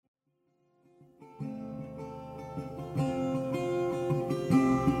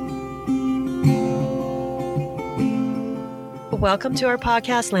welcome to our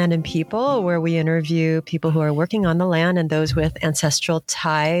podcast, Land and People, where we interview people who are working on the land and those with ancestral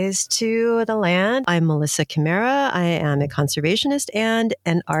ties to the land. I'm Melissa Chimera. I am a conservationist and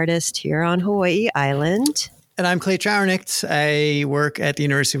an artist here on Hawai'i Island. And I'm Clay Trawernicht. I work at the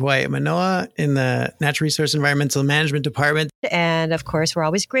University of Hawaii at Manoa in the Natural Resource Environmental Management Department. And of course, we're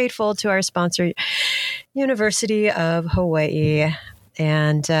always grateful to our sponsor, University of Hawaii.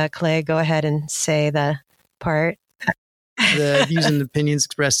 And Clay, go ahead and say the part. The views and opinions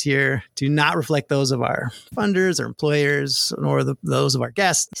expressed here do not reflect those of our funders or employers, nor those of our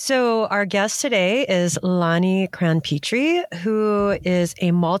guests. So our guest today is Lani Cran Petrie, who is a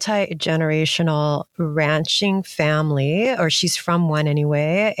multi-generational ranching family, or she's from one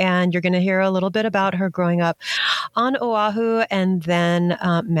anyway. And you're going to hear a little bit about her growing up on Oahu and then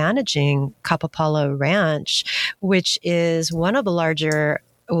managing Kapāpala Ranch, which is one of the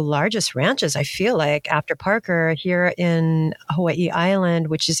largest ranches, I feel like, after Parker, here in Hawai'i Island,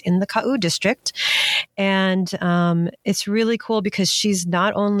 which is in the Ka'u district. And it's really cool because she's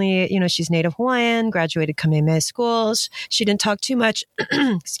not only, she's Native Hawaiian, graduated Kamehameha schools. She didn't talk too much,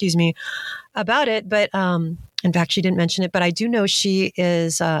 excuse me, about it, but in fact, she didn't mention it, but I do know she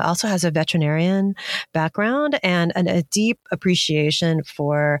is also has a veterinarian background and a deep appreciation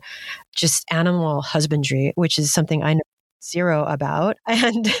for just animal husbandry, which is something I know zero about.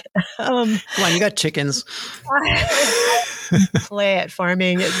 And come on, you got chickens. Play at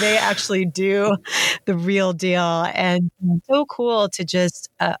farming. They actually do the real deal. And so cool to just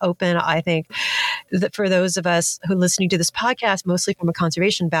open, I think, that for those of us who are listening to this podcast, mostly from a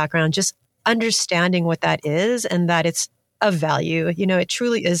conservation background, just understanding what that is and that it's of value. It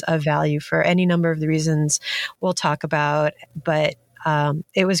truly is of value for any number of the reasons we'll talk about. But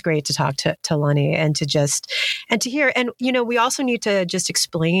it was great to talk to Lani and to hear. And, we also need to just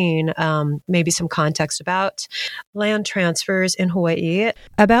explain maybe some context about land transfers in Hawaii.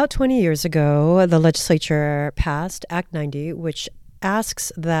 About 20 years ago, the legislature passed Act 90, which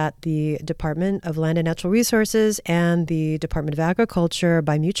asks that the Department of Land and Natural Resources and the Department of Agriculture,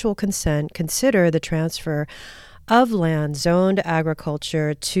 by mutual consent, consider the transfer of land zoned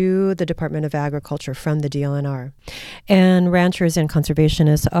agriculture to the Department of Agriculture from the DLNR. And ranchers and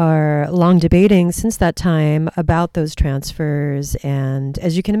conservationists are long debating since that time about those transfers. And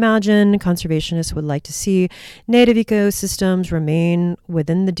as you can imagine, conservationists would like to see native ecosystems remain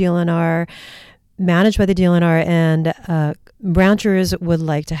within the DLNR, managed by the DLNR, and ranchers would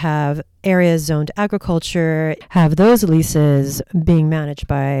like to have areas zoned to agriculture, have those leases being managed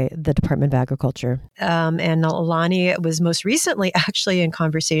by the Department of Agriculture. And Lani was most recently actually in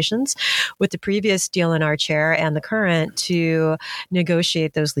conversations with the previous DLNR chair and the current to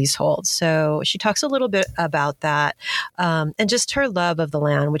negotiate those leaseholds. So she talks a little bit about that and just her love of the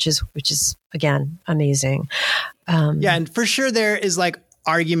land, which is again, amazing. Yeah, and for sure there is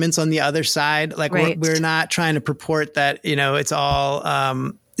arguments on the other side. Right. We're not trying to purport that, it's all,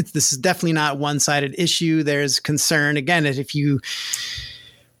 this is definitely not one-sided issue. There's concern again, that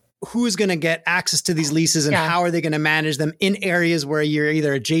who's going to get access to these leases and how are they going to manage them in areas where you're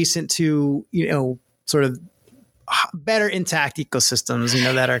either adjacent to, sort of better intact ecosystems,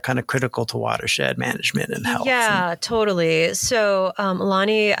 that are kind of critical to watershed management and health. Yeah, totally. So,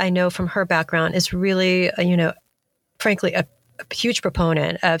 Lani, I know from her background is really, frankly, a huge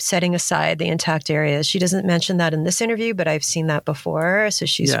proponent of setting aside the intact areas. She doesn't mention that in this interview, but I've seen that before. So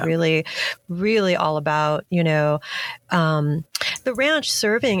she's really, really all about, the ranch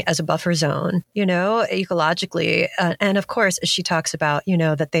serving as a buffer zone, ecologically. And of course, she talks about,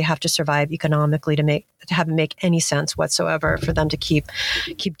 that they have to survive economically to have it make any sense whatsoever for them to keep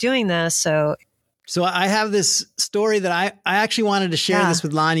doing this. So I have this story that I actually wanted to share this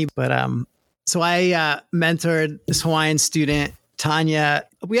with Lani, but so I mentored this Hawaiian student, Tanya.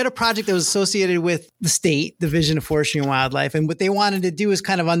 We had a project that was associated with the state Division of Forestry and Wildlife. And what they wanted to do is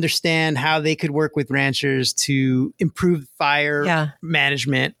kind of understand how they could work with ranchers to improve fire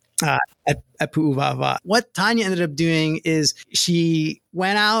management at Pu'uwawa. What Tanya ended up doing is she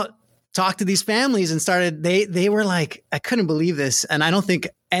went out, talked to these families and they were like, I couldn't believe this. And I don't think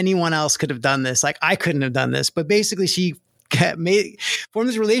anyone else could have done this. I couldn't have done this. But basically she formed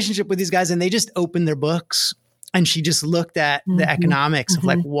this relationship with these guys and they just opened their books and she just looked at the economics of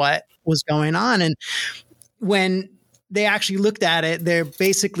what was going on. And when they actually looked at it, they're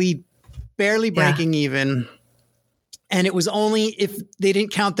basically barely breaking even. And it was only if they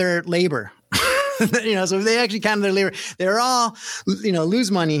didn't count their labor, so if they actually counted their labor, they're all,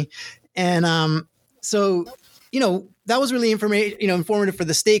 lose money. And so, that was really informative for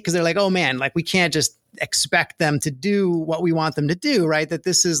the state. Cause they're like, oh man, we can't just expect them to do what we want them to do, right? That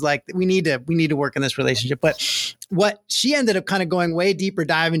this is like, we need to work in this relationship. But what she ended up kind of going way deeper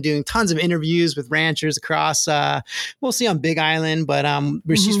dive and doing tons of interviews with ranchers across, mostly on Big Island, but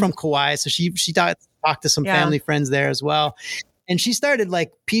she's from Kauai. So she talked to some family friends there as well. And she started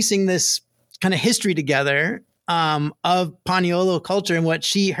like piecing this kind of history together of paniolo culture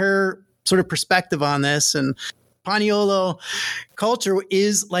and her sort of perspective on this. And paniolo culture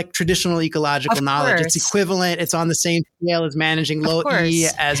is like traditional ecological knowledge. It's equivalent. It's on the same scale as managing lo'i,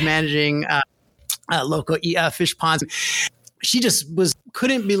 as managing local fish ponds. She just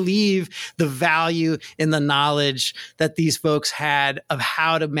couldn't believe the value in the knowledge that these folks had of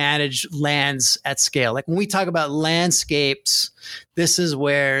how to manage lands at scale. Like when we talk about landscapes, this is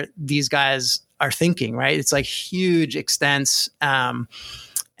where these guys are thinking, right? It's like huge extents. And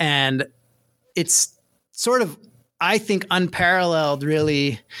it's sort of, I think, unparalleled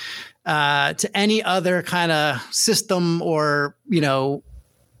really to any other kind of system or,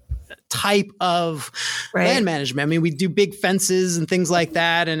 type of land management. I mean, we do big fences and things like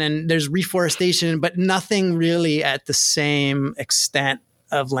that. And then there's reforestation, but nothing really at the same extent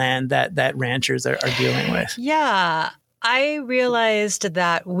of land that ranchers are dealing with. Yeah. I realized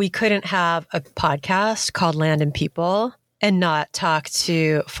that we couldn't have a podcast called Land and People and not talk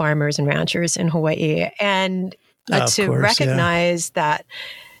to farmers and ranchers in Hawaii. And to recognize that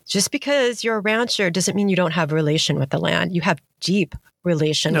just because you're a rancher doesn't mean you don't have a relation with the land. You have deep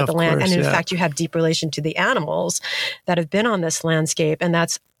relation with the land. And in fact, you have deep relation to the animals that have been on this landscape. And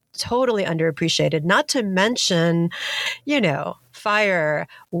that's totally underappreciated. Not to mention, fire,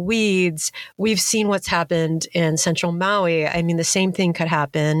 weeds. We've seen what's happened in central Maui. I mean, the same thing could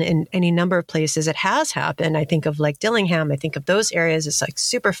happen in any number of places. It has happened. I think of like Dillingham. I think of those areas. It's like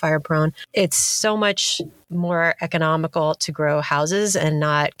super fire prone. It's so much more economical to grow houses and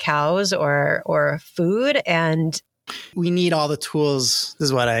not cows or food. And we need all the tools. This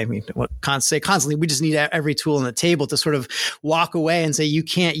is what I mean. What say constantly. We just need every tool on the table to sort of walk away and say, you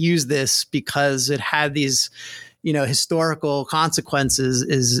can't use this because it had these, historical consequences.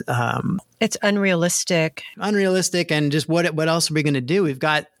 Is it's unrealistic. And just what else are we going to do? We've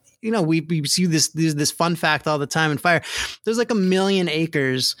got, we see this fun fact all the time in fire. There's like 1 million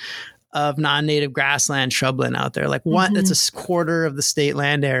acres of non-native grassland shrubland out there. Like it's a quarter of the state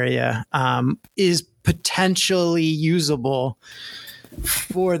land area is potentially usable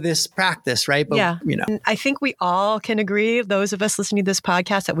for this practice, right? But, I think we all can agree, those of us listening to this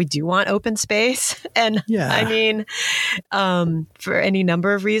podcast, that we do want open space. And I mean, for any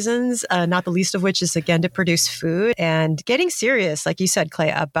number of reasons, not the least of which is, again, to produce food and getting serious, like you said,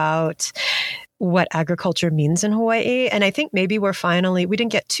 Clay, about what agriculture means in Hawaii. And I think maybe we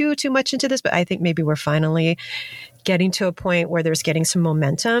didn't get too much into this, but I think maybe we're finally getting to a point where there's getting some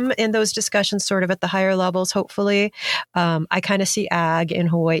momentum in those discussions sort of at the higher levels, hopefully. I kind of see ag in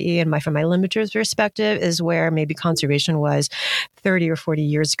Hawaii, and from my limiter's perspective, is where maybe conservation was 30 or 40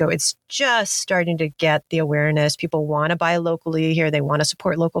 years ago. It's just starting to get the awareness. People want to buy locally here. They want to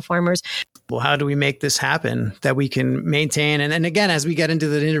support local farmers. Well, how do we make this happen that we can maintain? And again, as we get into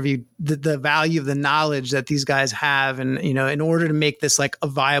the interview, the value of the knowledge that these guys have, and, in order to make this like a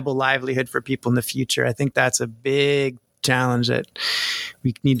viable livelihood for people in the future, I think that's a big challenge that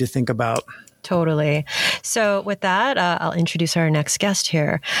we need to think about. Totally. So with that, I'll introduce our next guest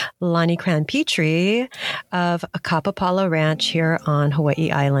here, Lani Cran Petrie of Kapāpala Ranch here on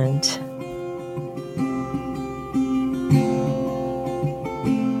Hawai'i Island.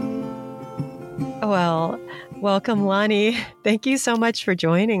 Well, welcome, Lani. Thank you so much for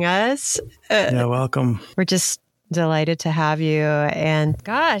joining us. Welcome. We're just delighted to have you. And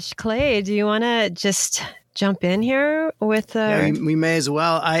gosh, Clay, do you want to just jump in here with we may as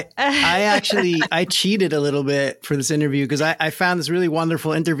well. I actually I cheated a little bit for this interview because I found this really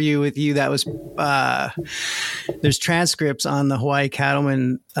wonderful interview with you that was there's transcripts on the Hawaii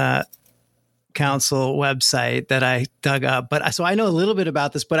Cattlemen Council website that I dug up. But so I know a little bit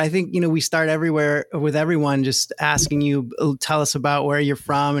about this, but I think, we start everywhere with everyone just asking you, tell us about where you're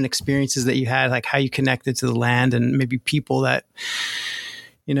from and experiences that you had, like how you connected to the land and maybe people that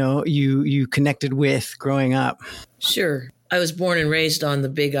you connected with growing up. Sure. I was born and raised on the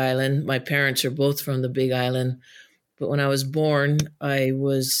Big Island. My parents are both from the Big Island. But when I was born,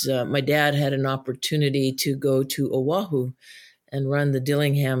 my dad had an opportunity to go to Oahu and run the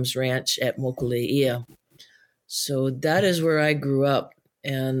Dillingham's ranch at Mokuleia. So that is where I grew up.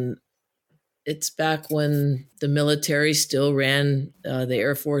 And it's back when the military still ran the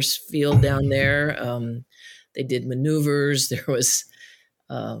Air Force field down there. They did maneuvers. There was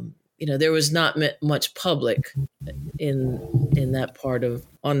there was not much public on that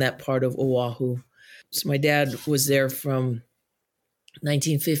part of Oahu. So my dad was there from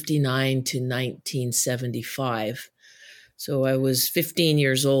 1959 to 1975. So I was 15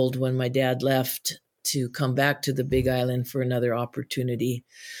 years old when my dad left to come back to the Big Island for another opportunity.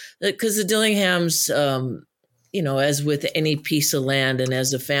 Because the Dillinghams, as with any piece of land and as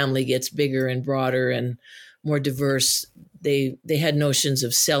the family gets bigger and broader and more diverse, they had notions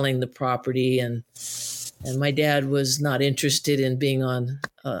of selling the property. And my dad was not interested in being on,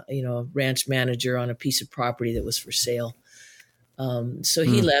 a ranch manager on a piece of property that was for sale. So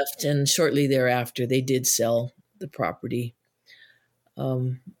he left, and shortly thereafter, they did sell the property.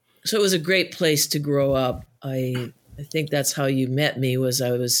 So it was a great place to grow up. I think that's how you met me.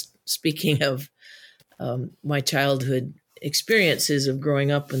 I was speaking of my childhood experiences of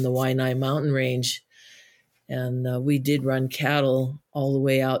growing up in the Waianae mountain range, and we did run cattle all the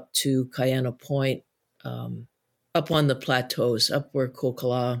way out to Kayana Point, up on the plateaus, up where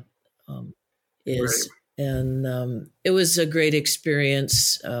Kokala is. Right. And it was a great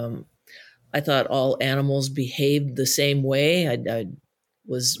experience. I thought all animals behaved the same way. I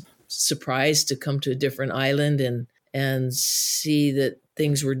was surprised to come to a different island and see that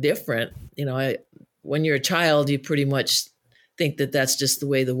things were different. When you're a child, you pretty much think that that's just the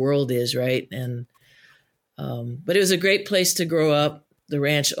way the world is, right? And but it was a great place to grow up. The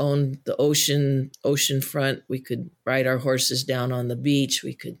ranch owned the ocean front. We could ride our horses down on the beach.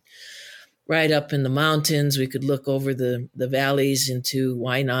 We could ride up in the mountains. We could look over the valleys into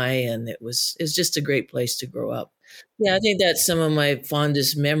Waianae, and it was just a great place to grow up. Yeah, I think that's some of my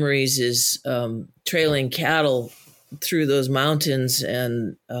fondest memories is trailing cattle through those mountains,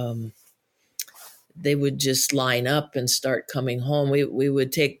 and they would just line up and start coming home. We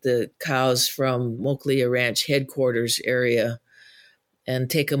would take the cows from Moklea Ranch headquarters area and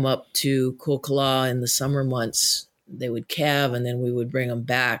take them up to Kokala in the summer months. They would calve, and then we would bring them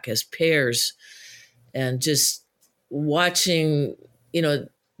back as pairs. And just watching,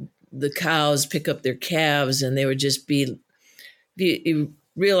 the cows pick up their calves, and they would just you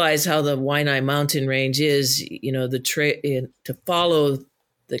realize how the Waianae mountain range is, to follow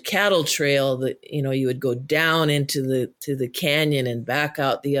the cattle trail that, you would go down into the canyon and back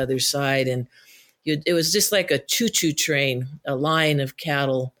out the other side. And it was just like a choo-choo train, a line of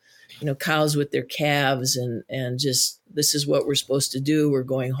cattle, cows with their calves, and just, this is what we're supposed to do. We're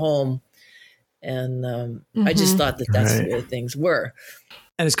going home. And I just thought that's the way things were.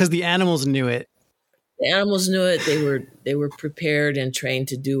 And it's because the animals knew it. The animals knew it. They were prepared and trained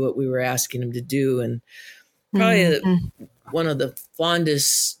to do what we were asking them to do. And probably one of the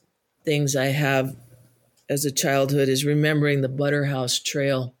fondest things I have as a childhood is remembering the Butterhouse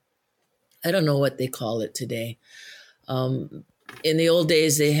Trail. I don't know what they call it today. In the old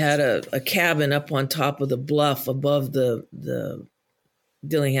days, they had a cabin up on top of the bluff above the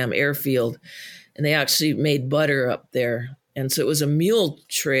Dillingham airfield, and they actually made butter up there. And so it was a mule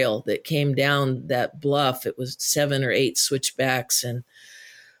trail that came down that bluff. It was 7 or 8 switchbacks. And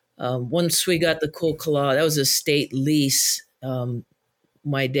once we got the Kokala, that was a state lease.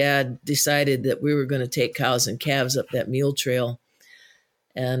 My dad decided that we were going to take cows and calves up that mule trail.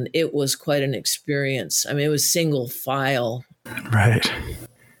 And it was quite an experience. I mean, it was single file. Right.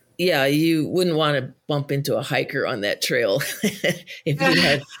 Yeah, you wouldn't want to bump into a hiker on that trail if you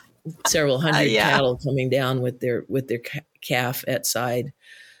had several hundred cattle coming down with their calf at side.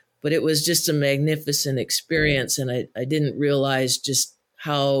 But it was just a magnificent experience, and I didn't realize just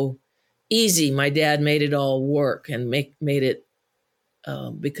how easy my dad made it all work and made it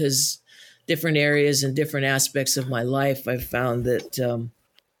because different areas and different aspects of my life, I've found that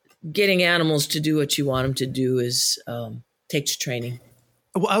getting animals to do what you want them to do takes training.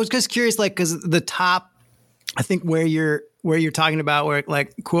 Well, I was just curious, because the top, I think where you're talking about, where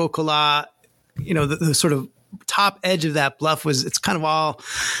like Kuokala, the sort of top edge of that bluff it's kind of all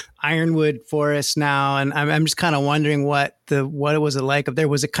ironwood forest now, and I'm just kind of wondering what it was like up there.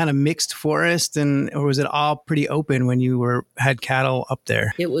 Was it kind of mixed forest, or was it all pretty open when you had cattle up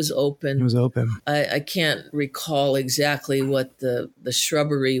there? It was open. It was open. I can't recall exactly what the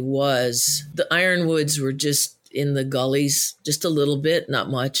shrubbery was. The ironwoods were just in the gullies, just a little bit, not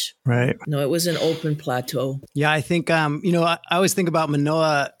much. Right. No, it was an open plateau. Yeah, I think, I always think about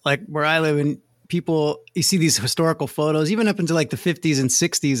Manoa, like where I live, and you see these historical photos, even up into like the 50s and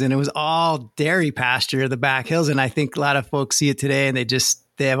 60s, and it was all dairy pasture, the back hills. And I think a lot of folks see it today and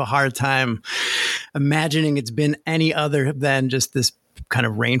they have a hard time imagining it's been any other than just this kind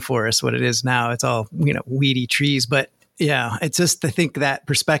of rainforest, what it is now. It's all, weedy trees. But yeah, it's just, I think that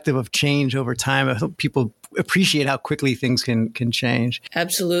perspective of change over time, I hope people appreciate how quickly things can change.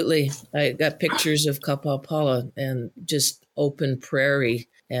 Absolutely. I got pictures of Kapāpala and just open prairie.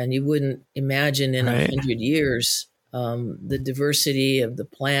 And you wouldn't imagine in Right. 100 years, the diversity of the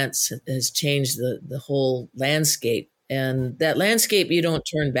plants has changed the whole landscape. And that landscape you don't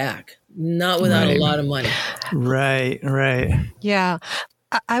turn back, not without a Right. lot of money. Right. Yeah.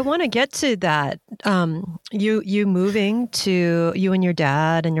 I want to get to that. You moving to, you and your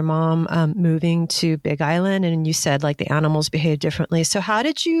dad and your mom moving to Big Island, and you said like the animals behave differently. So how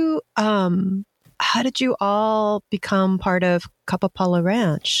did you all become part of Kapāpala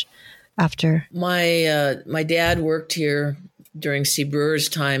Ranch after? My dad worked here during C. Brewer's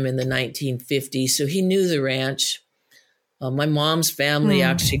time in the 1950s, so he knew the ranch. My mom's family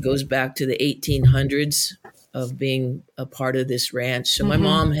actually goes back to the 1800s of being a part of this ranch. So my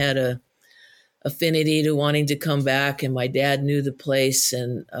mom had a affinity to wanting to come back, and my dad knew the place.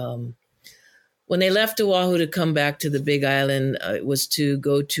 And when they left Oahu to come back to the Big Island, it was to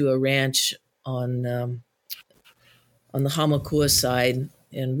go to a ranch on the Hamakua side.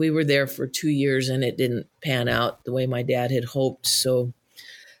 And we were there for 2 years, and it didn't pan out the way my dad had hoped. So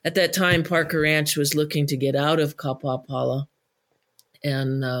at that time, Parker Ranch was looking to get out of Kapāpala,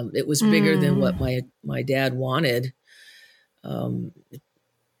 and it was bigger than what my dad wanted. But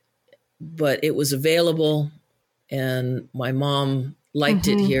it was available, and my mom liked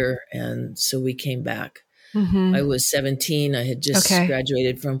it here, and so we came back. I was 17. I had just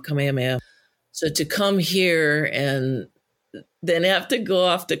graduated from Kamehameha. So to come here and then have to go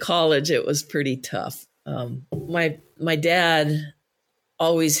off to college, it was pretty tough. My dad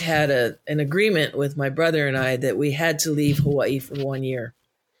always had an agreement with my brother and I that we had to leave Hawaii for 1 year.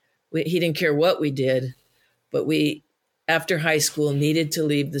 He didn't care what we did, but we, after high school, needed to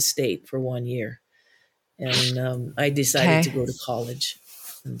leave the state for 1 year. And I decided to go to college.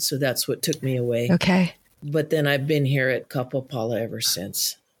 And so that's what took me away. Okay. But then I've been here at Kapāpala ever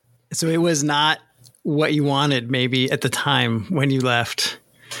since. So it was not what you wanted maybe at the time when you left.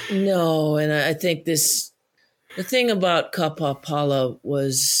 No, and I think the thing about Kapāpala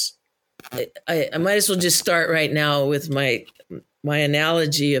was, I might as well just start right now with my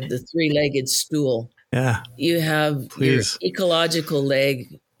analogy of the three-legged stool. Yeah. You have your ecological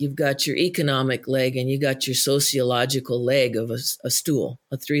leg, you've got your economic leg, and you got your sociological leg of a stool,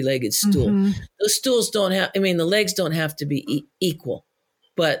 a three-legged stool. Those stools don't have, the legs don't have to be equal,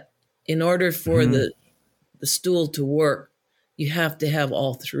 but in order for the stool to work, you have to have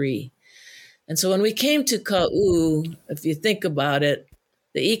all three. And so when we came to Ka'u, if you think about it,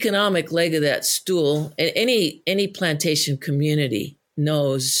 the economic leg of that stool, and any plantation community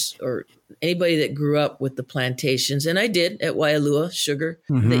knows, or anybody that grew up with the plantations, and I did at Waialua Sugar,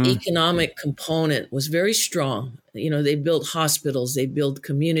 the economic component was very strong. They built hospitals, they built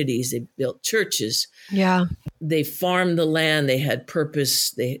communities, they built churches. Yeah. They farmed the land, they had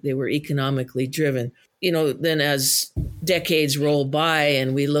purpose, they were economically driven. Then as decades roll by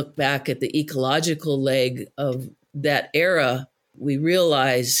and we look back at the ecological leg of that era, we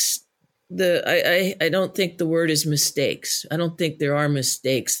realize I don't think the word is mistakes. I don't think there are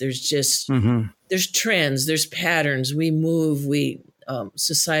mistakes. There's just, there's trends, there's patterns. We move,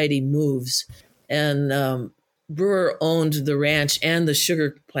 society moves. And Brewer owned the ranch and the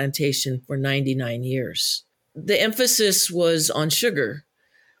sugar plantation for 99 years. The emphasis was on sugar.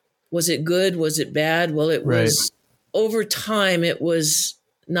 Was it good? Was it bad? Well, it was, over time, it was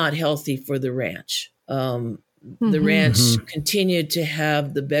not healthy for the ranch. The ranch continued to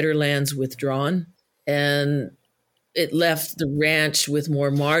have the better lands withdrawn, and it left the ranch with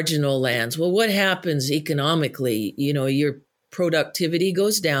more marginal lands. Well, what happens economically? Your productivity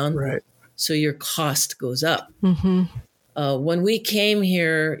goes down, so your cost goes up. When we came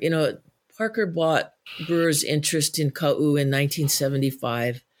here, Parker bought Brewer's interest in Ka'u in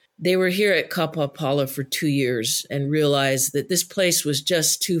 1975. They were here at Kapāpala for 2 years and realized that this place was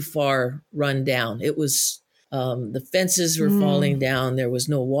just too far run down. It was, the fences were falling down. There was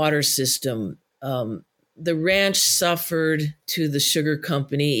no water system. The ranch suffered to the sugar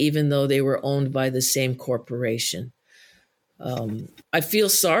company, even though they were owned by the same corporation. I feel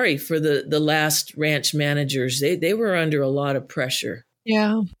sorry for the last ranch managers. They were under a lot of pressure.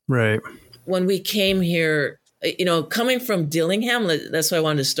 Yeah. Right. When we came here, coming from Dillingham, that's why I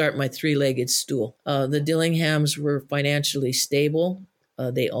wanted to start my three-legged stool. The Dillinghams were financially stable.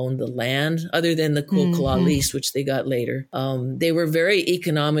 They owned the land, other than the Kulkala lease, which they got later. They were very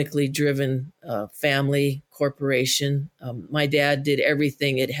economically driven family corporation. My dad did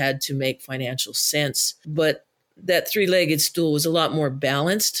everything it had to make financial sense. But that three-legged stool was a lot more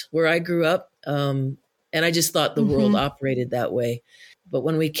balanced where I grew up. And I just thought the world operated that way. But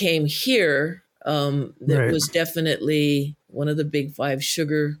when we came here, that was definitely one of the big five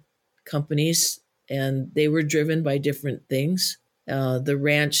sugar companies, and they were driven by different things. The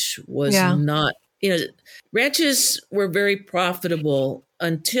ranch was not, ranches were very profitable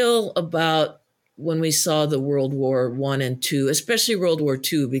until about when we saw the World War I and II, especially World War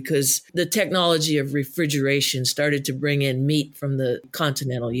II, because the technology of refrigeration started to bring in meat from the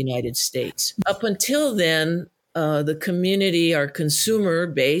continental United States. Up until then, the community, our consumer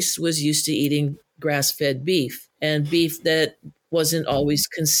base, was used to eating grass-fed beef, and beef that wasn't always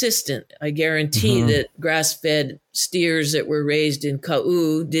consistent. I guarantee that grass-fed steers that were raised in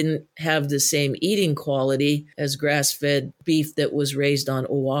Ka'u didn't have the same eating quality as grass-fed beef that was raised on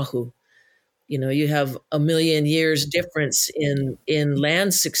Oahu. You have a million years difference in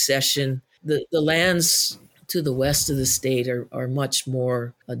land succession. The lands to the west of the state are much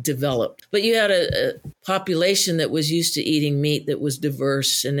more developed. But you had a population that was used to eating meat that was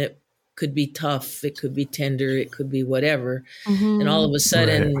diverse, and it could be tough, it could be tender, it could be whatever. And all of a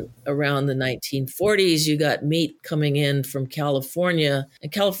sudden, around the 1940s, you got meat coming in from California.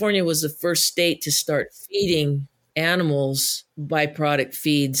 And California was the first state to start feeding animals byproduct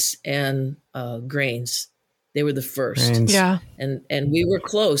feeds and grains. They were the first. Grains. Yeah. And we were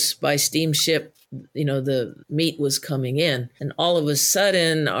close by steamship. The meat was coming in. And all of a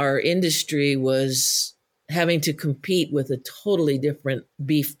sudden, our industry was having to compete with a totally different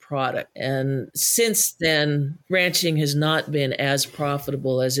beef product. And since then, ranching has not been as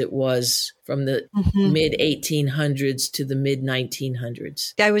profitable as it was from the mid 1800s to the mid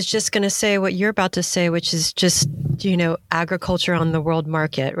 1900s. I was just going to say what you're about to say, which is just, agriculture on the world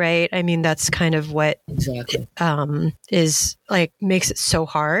market, right? I mean, that's kind of what exactly is like makes it so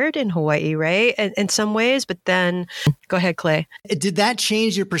hard in Hawaii, right? In some ways, but then go ahead, Clay. Did that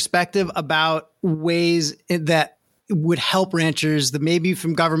change your perspective about ways that would help ranchers, that maybe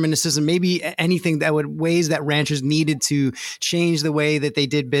from government assistance, maybe anything that would ways that ranchers needed to change the way that they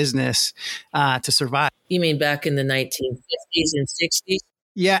did business to survive? You mean back in the 1950s and 60s?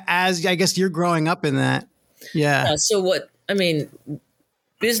 Yeah, as I guess you're growing up in that. Yeah.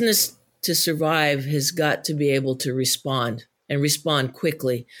 Business to survive has got to be able to respond and respond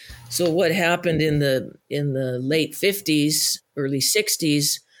quickly. So what happened in the late 50s, early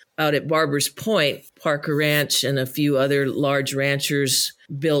 60s, out at Barber's Point, Parker Ranch and a few other large ranchers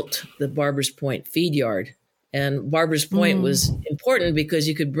built the Barber's Point feed yard. And Barber's Point was important because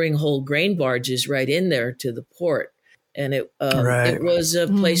you could bring whole grain barges right in there to the port. And it was a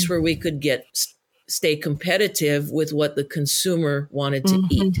place where we could stay competitive with what the consumer wanted to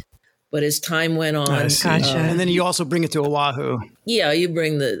eat. But as time went on, and then you also bring it to Oahu. Yeah, you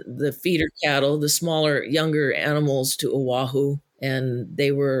bring the feeder cattle, the smaller, younger animals to Oahu, and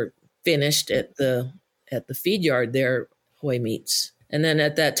they were finished at the feed yard there, Hawaii Meats. And then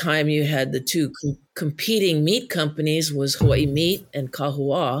at that time, you had the two competing meat companies, was Hawaii Meat and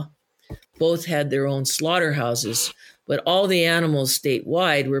Kahua. Both had their own slaughterhouses, but all the animals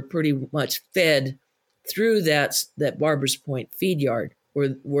statewide were pretty much fed through that Barber's Point feed yard,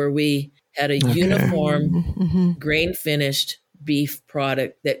 where we had a uniform, grain-finished beef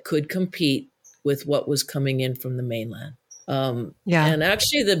product that could compete with what was coming in from the mainland. And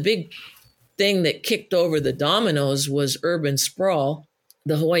actually, the big thing that kicked over the dominoes was urban sprawl.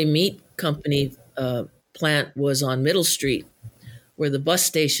 The Hawaii Meat Company plant was on Middle Street, where the bus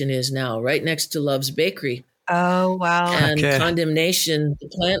station is now, right next to Love's Bakery. Oh, wow. And condemnation, the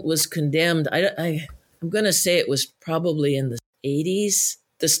plant was condemned. I'm going to say it was probably in the 80s.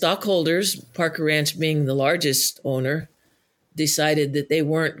 The stockholders, Parker Ranch being the largest owner, decided that they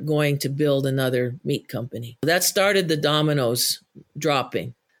weren't going to build another meat company. That started the dominoes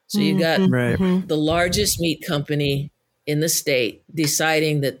dropping. So you got the largest meat company in the state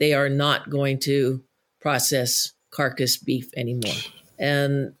deciding that they are not going to process carcass beef anymore.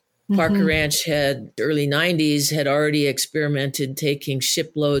 And Parker Ranch early 90s, had already experimented taking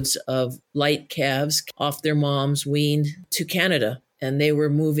shiploads of light calves off their moms, weaned, to Canada. And they were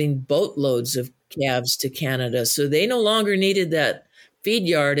moving boatloads of calves to Canada. So they no longer needed that feed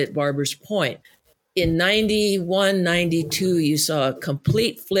yard at Barber's Point. In 91, 92, you saw a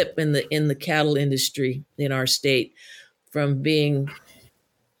complete flip in the cattle industry in our state, from being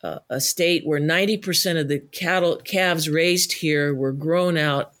a state where 90% of the calves raised here were grown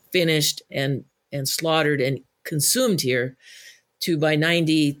out, finished, and slaughtered and consumed here, to by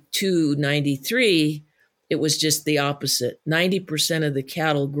 92, 93, it was just the opposite. 90% of the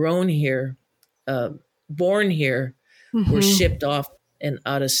cattle grown here, born here, were shipped off and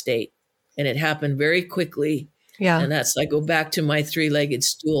out of state. And it happened very quickly. Yeah. And I go back to my three-legged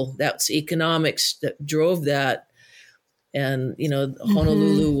stool. That's economics that drove that. And,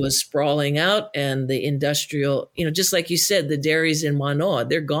 Honolulu was sprawling out, and the industrial, just like you said, the dairies in Manoa,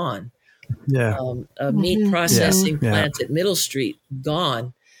 they're gone. Yeah. A meat processing Yeah. plant at Middle Street,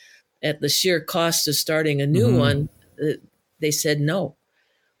 gone. At the sheer cost of starting a new one, they said no.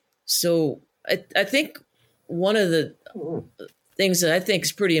 So I think one of the things that I think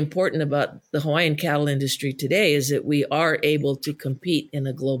is pretty important about the Hawaiian cattle industry today is that we are able to compete in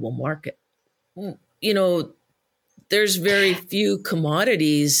a global market. You know, there's very few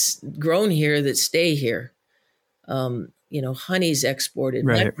commodities grown here that stay here. You know, honey's exported,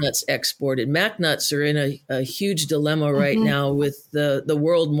 Right. MacNuts exported. MacNuts are in a huge dilemma right now with the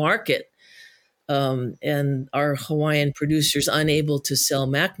world market, and our Hawaiian producers unable to sell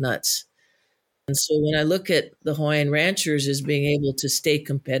MacNuts. And so when I look at the Hawaiian ranchers as being able to stay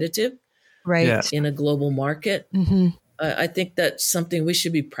competitive Right. in a global market, I think that's something we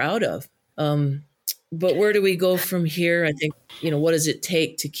should be proud of. But where do we go from here? I think, you know, what does it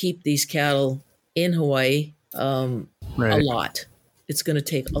take to keep these cattle in Hawaii? A lot. It's going to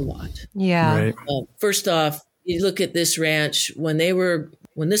take a lot. Yeah. Right. First off, you look at this ranch when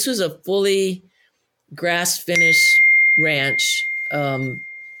this was a fully grass finished ranch.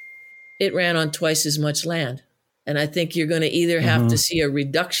 It ran on twice as much land, and I think you're going to either have to see a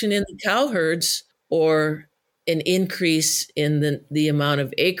reduction in the cow herds or an increase in the amount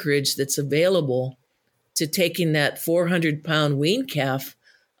of acreage that's available to taking that 400-pound wean calf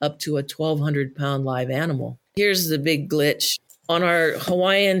up to a 1,200-pound live animal. Here's the big glitch. On our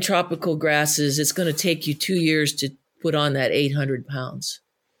Hawaiian tropical grasses, it's going to take you 2 years to put on that 800 pounds.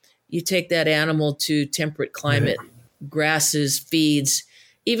 You take that animal to temperate climate, grasses, feeds,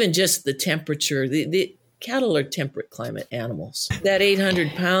 even just the temperature. The cattle are temperate climate animals. That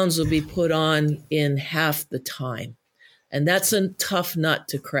 800 pounds will be put on in half the time. And that's a tough nut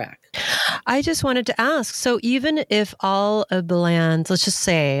to crack. I just wanted to ask, so even if all of the lands, let's just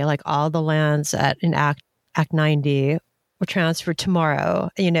say like all the lands in Act 90 were transferred tomorrow,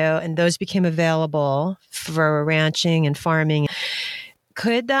 you know, and those became available for ranching and farming,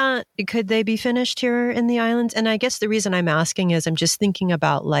 could they be finished here in the islands? And I guess the reason I'm asking is I'm just thinking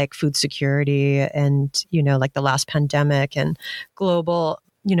about like food security and, you know, like the last pandemic and global,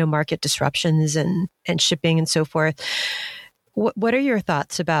 you know, market disruptions and shipping and so forth. What are your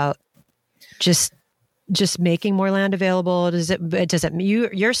thoughts about just making more land available?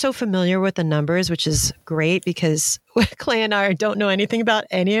 You're so familiar with the numbers, which is great because Clay and I don't know anything about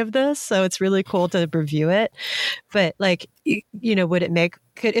any of this. So it's really cool to review it. But like, you know,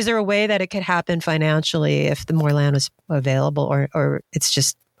 is there a way that it could happen financially if the more land was available or it's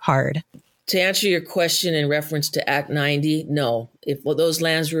just hard? To answer your question in reference to Act 90, no. If those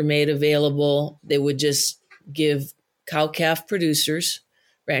lands were made available, they would just give cow-calf producers,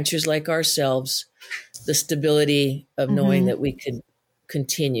 ranchers like ourselves, the stability of knowing that we could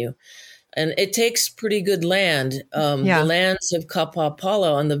continue. And it takes pretty good land. The lands of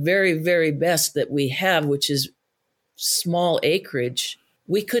Kapāpala, on the very, very best that we have, which is small acreage,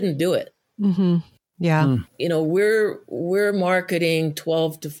 we couldn't do it. Yeah. You know, we're marketing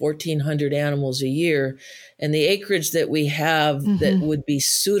 12 to 1,400 animals a year, and the acreage that we have that would be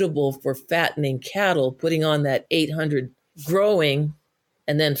suitable for fattening cattle, putting on that 800 growing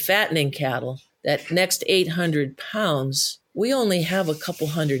and then fattening cattle, that next 800 pounds, we only have a couple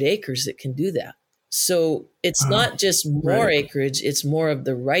hundred acres that can do that. So it's not just more acreage, it's more of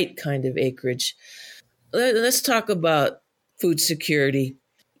the right kind of acreage. Let's talk about food security.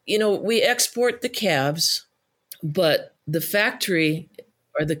 You know, we export the calves, but the factory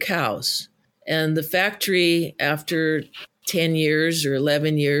are the cows. And the factory, after 10 years or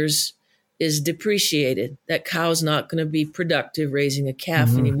 11 years, is depreciated. That cow's not going to be productive raising a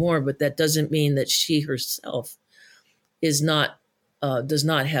calf anymore, but that doesn't mean that she herself does not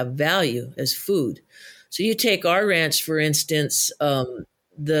have value as food. So you take our ranch, for instance,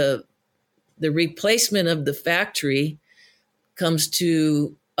 the replacement of the factory comes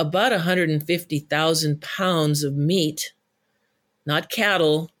to about 150,000 pounds of meat, not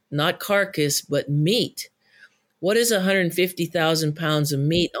cattle, not carcass, but meat. What is 150,000 pounds of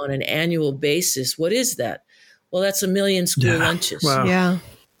meat on an annual basis? What is that? Well, that's 1 million school lunches. Wow. Yeah.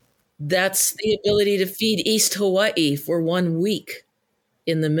 That's the ability to feed East Hawaii for 1 week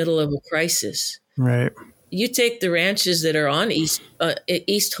in the middle of a crisis. Right. You take the ranches that are on East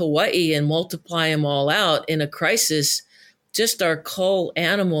Hawaii and multiply them all out in a crisis, just our cull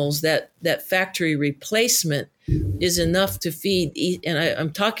animals, that factory replacement is enough to feed. And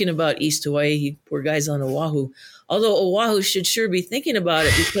I'm talking about East Hawaii, you poor guys on Oahu. Although Oahu should sure be thinking about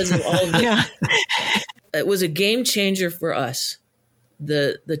it because of all of it. It was a game changer for us.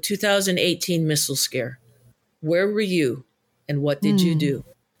 The 2018 missile scare. Where were you and what did you do?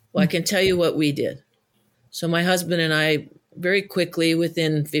 Well, I can tell you what we did. So my husband and I very quickly,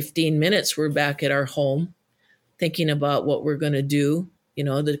 within 15 minutes, we're back at our home thinking about what we're going to do. You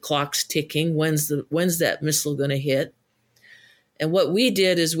know, the clock's ticking. When's that missile going to hit? And what we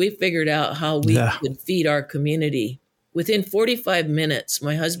did is we figured out how we could feed our community. Within 45 minutes,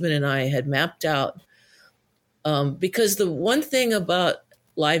 my husband and I had mapped out, because the one thing about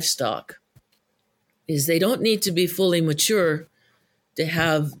livestock is they don't need to be fully mature to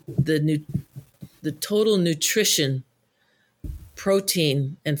have the total nutrition,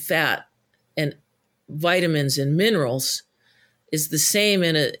 protein and fat and vitamins and minerals is the same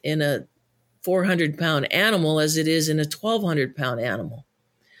in a 400-pound animal as it is in a 1,200-pound animal.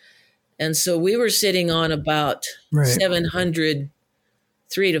 And so we were sitting on about 700,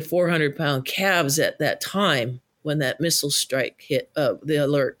 300 to 400-pound calves at that time when that missile strike hit the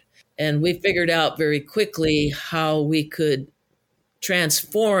alert. And we figured out very quickly how we could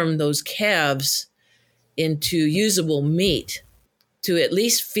transform those calves into usable meat to at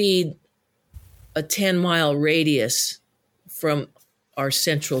least feed a 10-mile radius from our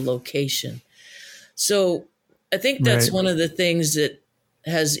central location. So I think that's one of the things that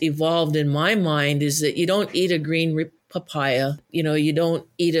has evolved in my mind is that you don't eat a green papaya. You know, you don't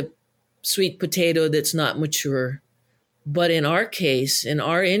eat a sweet potato that's not mature. But in our case, in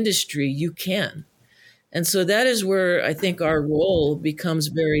our industry, you can. And so that is where I think our role becomes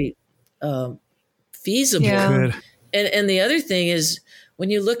very feasible. Yeah. And the other thing is, when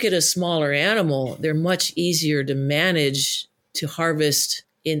you look at a smaller animal, they're much easier to manage to harvest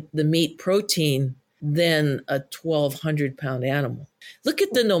in the meat protein than a 1,200-pound animal. Look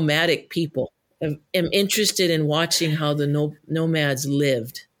at the nomadic people. I'm interested in watching how the nomads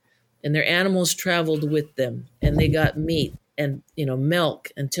lived, and their animals traveled with them, and they got meat and, you know, milk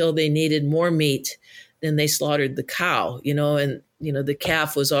until they needed more meat. Then they slaughtered the cow, you know, and, you know, the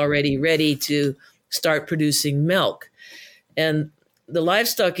calf was already ready to start producing milk. And the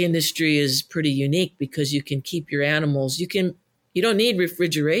livestock industry is pretty unique because you can keep your animals, you don't need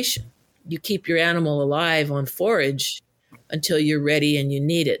refrigeration. You keep your animal alive on forage until you're ready and you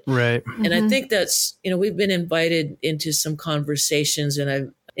need it. Right. And I think that's, you know, we've been invited into some conversations, and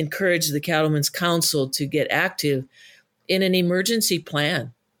I've encouraged the Cattlemen's Council to get active in an emergency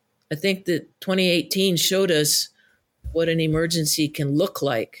plan. I think that 2018 showed us what an emergency can look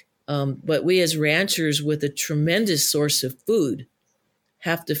like. But we as ranchers with a tremendous source of food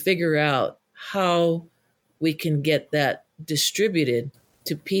have to figure out how we can get that distributed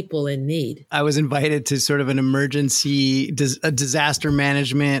to people in need. I was invited to sort of an emergency, a disaster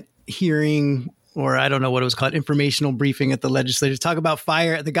management hearing, or I don't know what it was called, informational briefing at the legislature. Talk about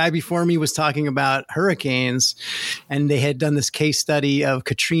fire. The guy before me was talking about hurricanes, and they had done this case study of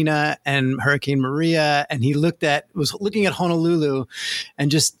Katrina and Hurricane Maria. And he was looking at Honolulu and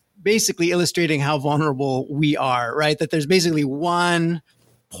just basically illustrating how vulnerable we are, right? That there's basically one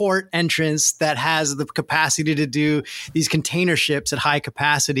port entrance that has the capacity to do these container ships at high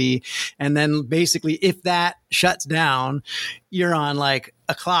capacity. And then basically if that shuts down, you're on like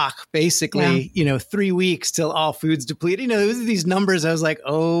a clock, basically, 3 weeks till all food's depleted. These numbers, I was like,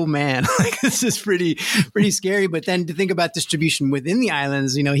 oh man, like this is pretty scary. But then to think about distribution within the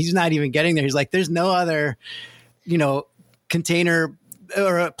islands, he's not even getting there. He's like, there's no other, container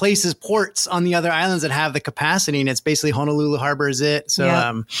or places, ports on the other islands that have the capacity, and it's basically Honolulu Harbor is it.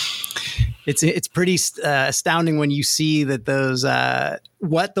 So it's pretty astounding when you see that those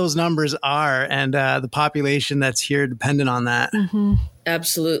what those numbers are and the population that's here dependent on that. Mm-hmm.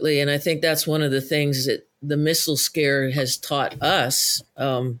 Absolutely, and I think that's one of the things that the missile scare has taught us.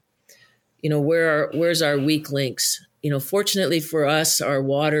 Where's our weak links? Fortunately for us, our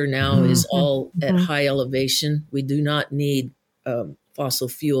water now is all at high elevation. We do not need fossil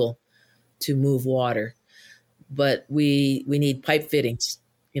fuel to move water, but we need pipe fittings.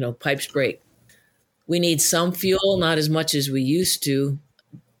 Pipes break. We need some fuel, not as much as we used to,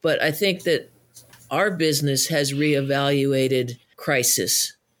 but I think that our business has reevaluated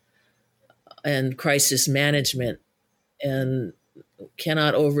crisis and crisis management, and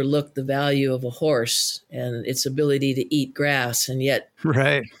cannot overlook the value of a horse and its ability to eat grass. And yet,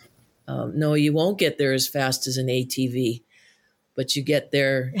 right. No, you won't get there as fast as an ATV, but you get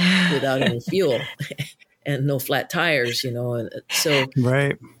there without any fuel and no flat tires, and so.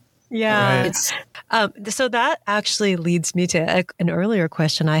 Right. Yeah. Right. So that actually leads me to an earlier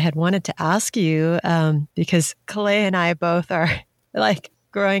question I had wanted to ask you, because Clay and I both are like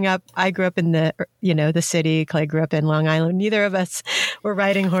growing up. I grew up in the city. Clay grew up in Long Island. Neither of us were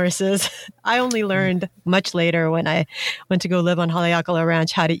riding horses. I only learned much later when I went to go live on Kapāpala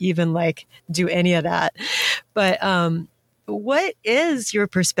Ranch how to even do any of that. But what is your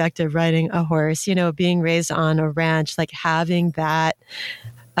perspective riding a horse, being raised on a ranch, like having that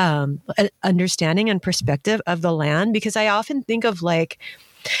understanding and perspective of the land? Because I often think of like,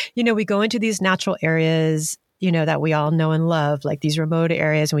 we go into these natural areas, that we all know and love, like these remote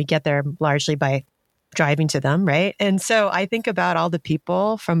areas, and we get there largely by driving to them, right? And so I think about all the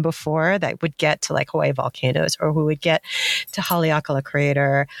people from before that would get to like Hawaii volcanoes, or who would get to Haleakala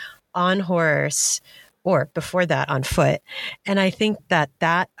Crater on horse, or before that on foot. And I think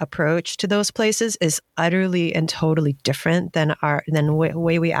that approach to those places is utterly and totally different than the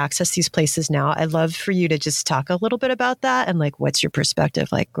way we access these places now. I'd love for you to just talk a little bit about that, and like, what's your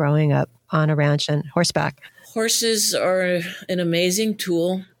perspective like growing up on a ranch and horseback? Horses are an amazing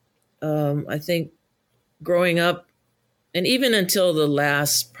tool. I think growing up, and even until the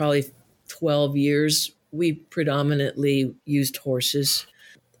last probably 12 years, we predominantly used horses.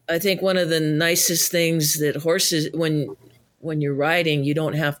 I think one of the nicest things that horses, when you're riding, you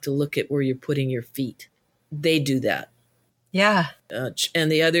don't have to look at where you're putting your feet. They do that. Yeah.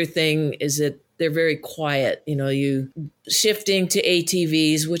 And the other thing is that they're very quiet. You shifting to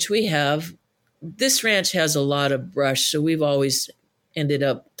ATVs, which we have. This ranch has a lot of brush, so we've always ended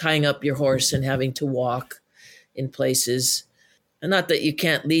up tying up your horse and having to walk in places. And not that you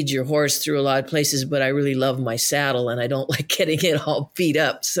can't lead your horse through a lot of places, but I really love my saddle and I don't like getting it all beat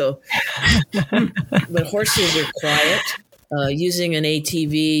up. So, but horses are quiet. Using an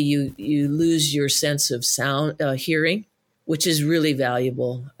ATV, you lose your sense of sound, hearing, which is really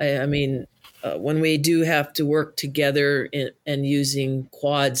valuable. I mean, when we do have to work together and using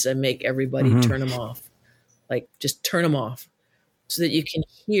quads, I make everybody turn them off. Like, just turn them off so that you can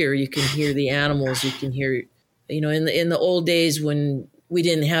hear the animals, you can hear. In the old days when we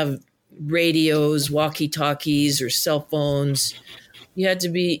didn't have radios, walkie-talkies, or cell phones, you had to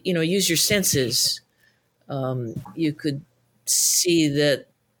use your senses. You could see that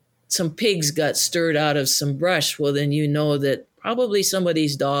some pigs got stirred out of some brush. Well, then you know that probably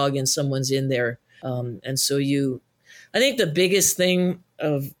somebody's dog and someone's in there. And so I think the biggest thing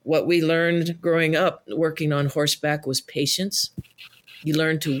of what we learned growing up working on horseback was patience. You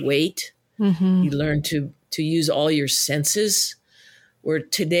learn to wait. Mm-hmm. You learn to use all your senses, where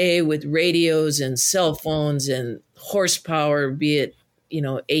today with radios and cell phones and horsepower, be it,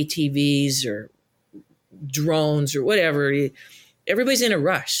 ATVs or drones or whatever, everybody's in a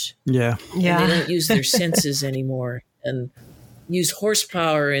rush. Yeah. Yeah. And they don't use their senses anymore and use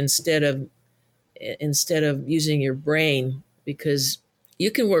horsepower instead of using your brain, because you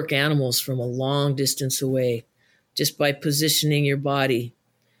can work animals from a long distance away just by positioning your body.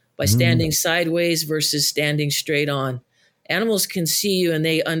 By standing sideways versus standing straight on. Animals can see you and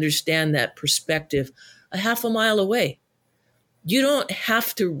they understand that perspective a half a mile away. You don't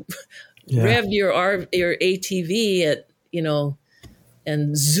have to rev your ATV at,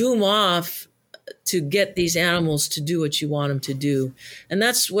 and zoom off to get these animals to do what you want them to do. And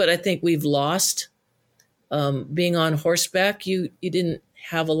that's what I think we've lost. Being on horseback, you didn't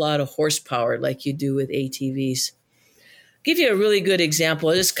have a lot of horsepower like you do with ATVs. Give you a really good example.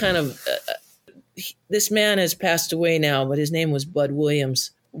 This man has passed away now, but his name was Bud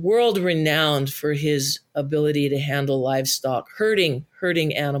Williams, world renowned for his ability to handle livestock, herding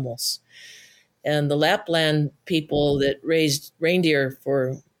animals. And the Lapland people that raised reindeer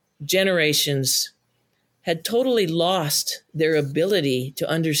for generations had totally lost their ability to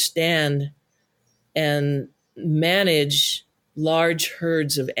understand and manage large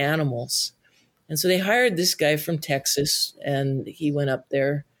herds of animals. And so they hired this guy from Texas, and he went up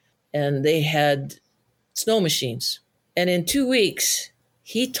there, and they had snow machines. And in 2 weeks,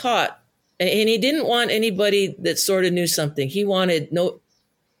 he taught, and he didn't want anybody that sort of knew something. He wanted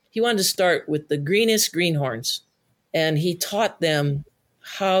to start with the greenest greenhorns, and he taught them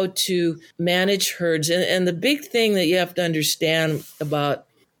how to manage herds. And the big thing that you have to understand about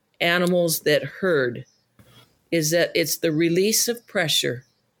animals that herd is that it's the release of pressure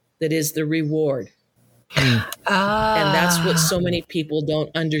that is the reward. And that's what so many people don't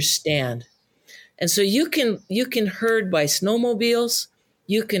understand. And so you can herd by snowmobiles,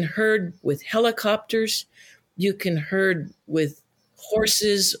 you can herd with helicopters, you can herd with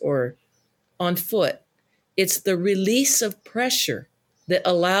horses or on foot. It's the release of pressure that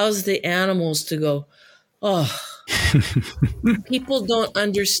allows the animals to go, oh. People don't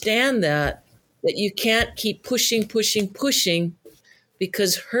understand that you can't keep pushing,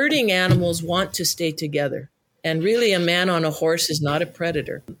 because herding animals want to stay together. And really, a man on a horse is not a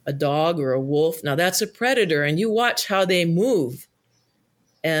predator. A dog or a wolf, now that's a predator, and you watch how they move.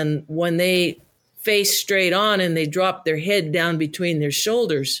 And when they face straight on and they drop their head down between their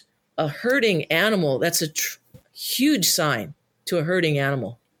shoulders, a herding animal, that's a huge sign to a herding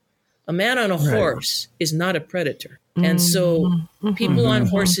animal. A man on a horse is not a predator. And so people on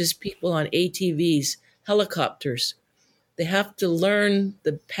horses, people on ATVs, helicopters, they have to learn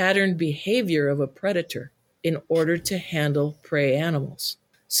the pattern behavior of a predator in order to handle prey animals.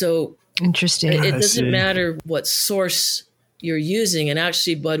 So interesting. It doesn't matter what source you're using. And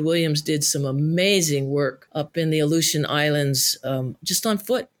actually, Bud Williams did some amazing work up in the Aleutian Islands, just on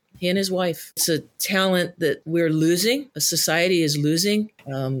foot, he and his wife. It's a talent that we're losing, a society is losing.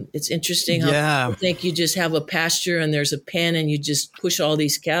 It's interesting how people think you just have a pasture and there's a pen and you just push all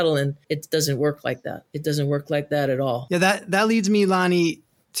these cattle, and it doesn't work like that. It doesn't work like that at all. Yeah, that leads me, Lani,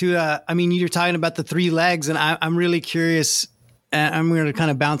 to, I mean, you're talking about the 3 legs, and I'm really curious. I'm going to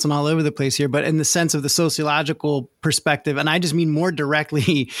kind of bouncing all over the place here, but in the sense of the sociological perspective, and I just mean more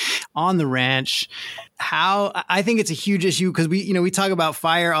directly on the ranch, how I think it's a huge issue because we talk about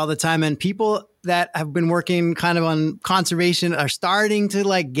fire all the time, and people that have been working kind of on conservation are starting to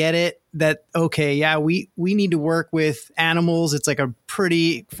like get it that, okay, yeah, we need to work with animals. It's like a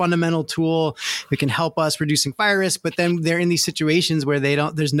pretty fundamental tool that can help us reducing fire risk, but then they're in these situations where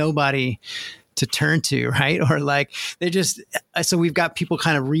there's nobody to turn to, right? Or like so we've got people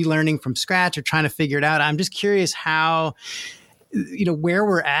kind of relearning from scratch or trying to figure it out. I'm just curious how, where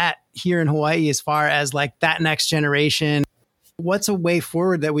we're at here in Hawaii as far as like that next generation. What's a way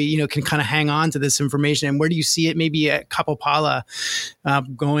forward that we, can kind of hang on to this information, and where do you see it maybe at Kapāpala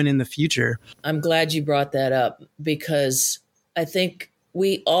going in the future? I'm glad you brought that up because I think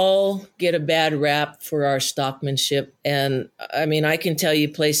we all get a bad rap for our stockmanship. And I mean, I can tell you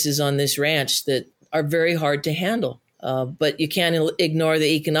places on this ranch that are very hard to handle, but you can't ignore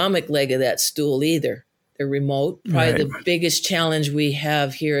the economic leg of that stool either. They're remote. Probably the biggest challenge we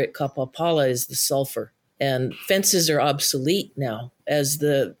have here at Kapāpala is the sulfur. And fences are obsolete now as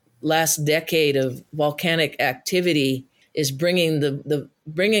the last decade of volcanic activity is bringing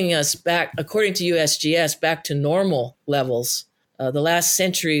us back, according to USGS, back to normal levels. The last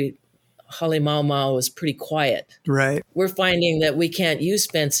century, Halemaumau was pretty quiet. Right. We're finding that we can't use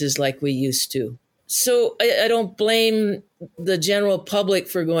fences like we used to. So I don't blame the general public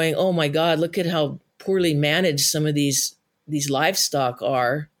for going, oh my God, look at how poorly managed some of these livestock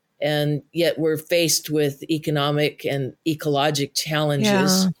are. And yet we're faced with economic and ecologic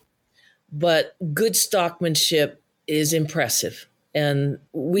challenges. Yeah. But good stockmanship is impressive. And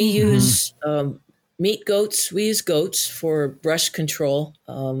we use meat goats. We use goats for brush control.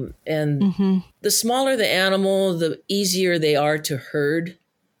 And the smaller the animal, the easier they are to herd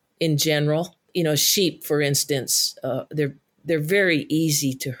in general. Sheep, for instance, they're very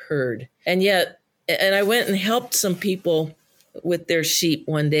easy to herd. And I went and helped some people with their sheep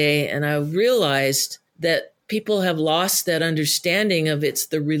one day, and I realized that people have lost that understanding of it's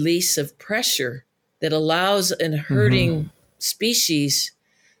the release of pressure that allows a herding species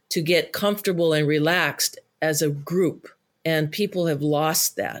to get comfortable and relaxed as a group. And people have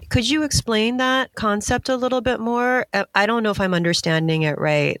lost that. Could you explain that concept a little bit more? I don't know if I'm understanding it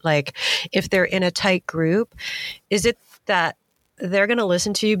right. Like if they're in a tight group, is it that they're going to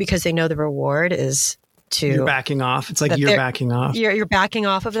listen to you because they know the reward is you're backing off. It's like you're backing off. You're backing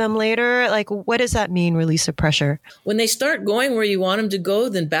off of them later. Like, what does that mean, release of pressure? When they start going where you want them to go,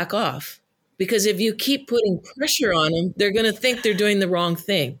 then back off. Because if you keep putting pressure on them, they're going to think they're doing the wrong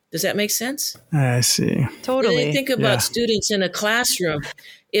thing. Does that make sense? I see. Totally. When you think about students in a classroom,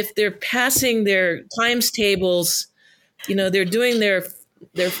 if they're passing their times tables, they're doing their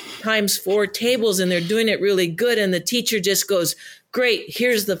times 4 tables and they're doing it really good. And the teacher just goes, great,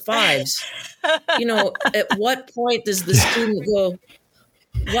 here's the 5s. At what point does the student go,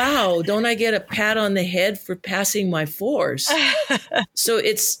 wow, don't I get a pat on the head for passing my 4s? So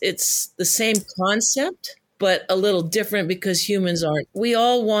it's the same concept, but a little different because humans aren't. We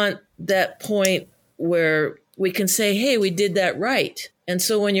all want that point where we can say, hey, we did that right. And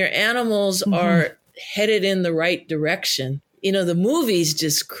so when your animals are headed in the right direction, the movies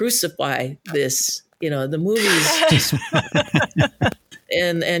just crucify this. The movies just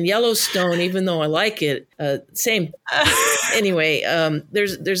and Yellowstone, even though I like it, same. Anyway,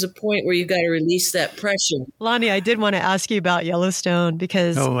 there's a point where you got to release that pressure. Lani, I did want to ask you about Yellowstone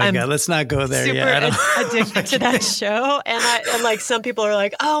because God, let's not go there. Super addicted to that show, and like some people are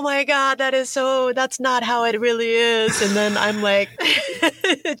like, oh my God, that's not how it really is, and then I'm like,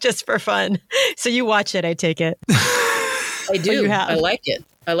 just for fun. So you watch it, I take it. I do. I like it.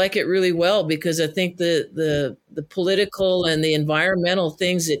 I like it really well because I think the political and the environmental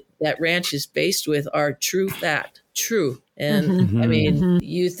things that ranch is faced with are true fact. True. And I mean,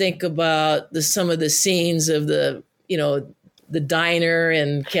 you think about some of the scenes of the diner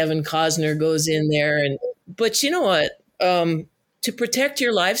and Kevin Costner goes in there But you know what? To protect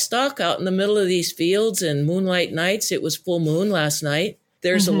your livestock out in the middle of these fields and moonlight nights, it was full moon last night.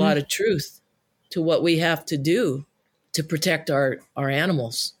 There's a lot of truth to what we have to do to protect our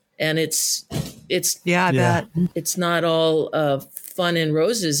animals. And it's I bet. It's not all fun and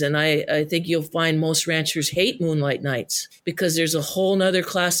roses. And I think you'll find most ranchers hate moonlight nights because there's a whole nother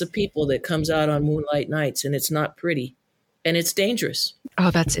class of people that comes out on moonlight nights, and it's not pretty and it's dangerous. Oh,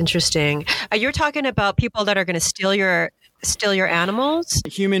 that's interesting. You're talking about people that are going to steal your animals?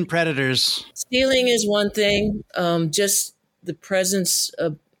 Human predators. Stealing is one thing. Just the presence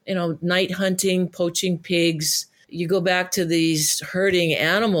of, night hunting, poaching pigs. You go back to these herding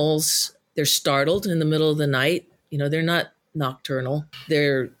animals, they're startled in the middle of the night. They're not nocturnal.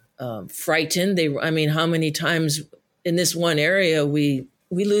 They're frightened. How many times in this one area, we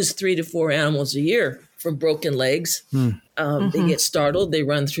lose 3 to 4 animals a year from broken legs. They get startled. They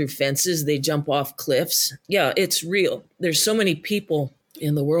run through fences. They jump off cliffs. Yeah, it's real. There's so many people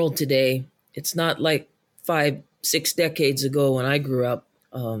in the world today. It's not like 5-6 decades ago when I grew up.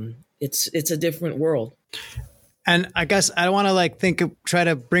 It's a different world. And I guess I want to try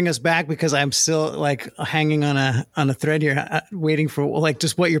to bring us back because I'm still hanging on a thread here, waiting for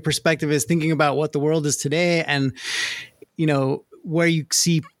just what your perspective is, thinking about what the world is today and, where you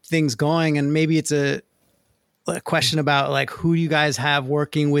see things going. And maybe it's a question about who you guys have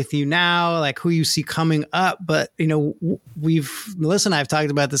working with you now, who you see coming up. But, Melissa and I have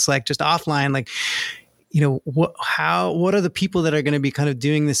talked about this, just offline, what are the people that are going to be kind of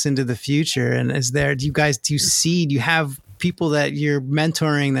doing this into the future? And do you have people that you're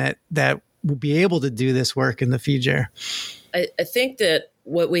mentoring that will be able to do this work in the future? I think that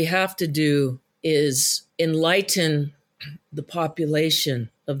what we have to do is enlighten the population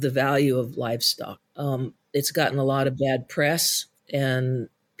of the value of livestock. It's gotten a lot of bad press, and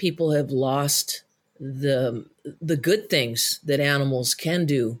people have lost the good things that animals can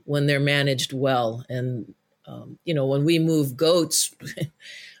do when they're managed well. And, when we move goats,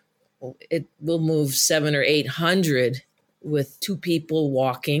 it will move 700 or 800 with 2 people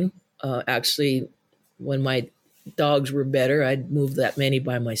walking. Actually, when my dogs were better, I'd move that many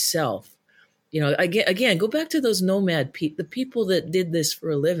by myself. Again, go back to those nomad people, the people that did this for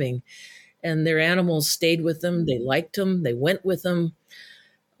a living, and their animals stayed with them. They liked them. They went with them.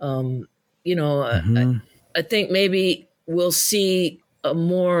 I think maybe we'll see a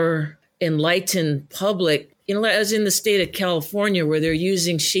more enlightened public, as in the state of California, where they're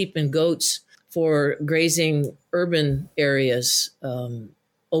using sheep and goats for grazing urban areas,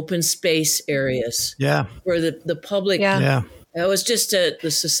 open space areas. Yeah. Where the public. Yeah. I was just at the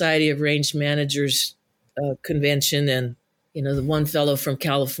Society of Range Managers convention, and the one fellow from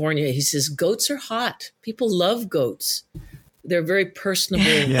California, he says, goats are hot. People love goats. They're a very personable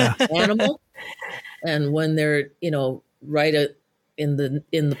animal. And when they're, right in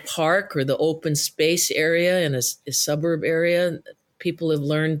the park or the open space area in a suburb area, people have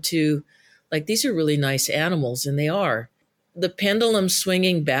learned to, these are really nice animals, and they are. The pendulum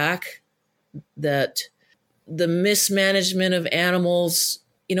swinging back, that the mismanagement of animals,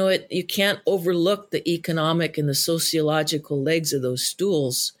 you can't overlook the economic and the sociological legs of those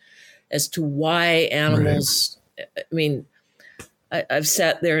stools as to why animals, right. I've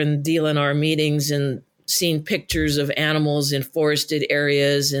sat there in DLNR meetings and seen pictures of animals in forested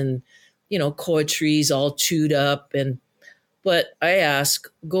areas and, koa trees all chewed up. But I ask,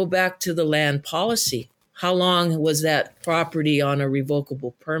 go back to the land policy. How long was that property on a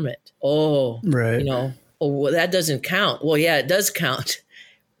revocable permit? Oh, right. Well, that doesn't count. Well, yeah, it does count.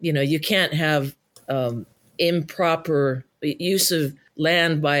 You can't have improper use of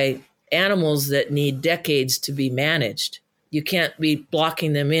land by animals that need decades to be managed. You can't be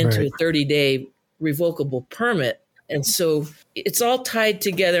blocking them into a 30-day revocable permit. And so it's all tied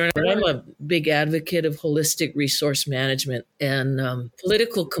together. And I'm a big advocate of holistic resource management, and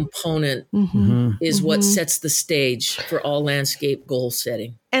political component is what sets the stage for all landscape goal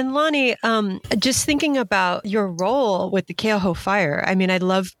setting. And Lani, just thinking about your role with the Keauhou fire, I'd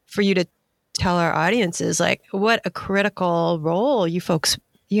love for you to tell our audiences what a critical role you folks,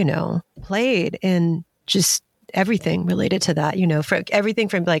 played in just everything related to that, for everything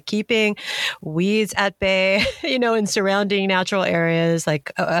from keeping weeds at bay, in surrounding natural areas,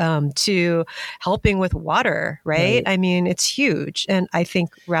 to helping with water, right? It's huge, and I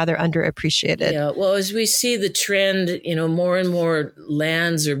think rather underappreciated. Yeah. Well, as we see the trend, more and more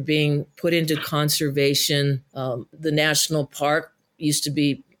lands are being put into conservation. The national park used to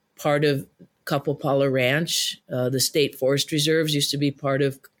be part of Kapāpala Ranch. The state forest reserves used to be part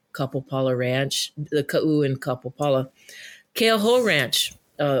of Kapāpala Ranch, the Ka'u and Kapāpala. Keauhou Ranch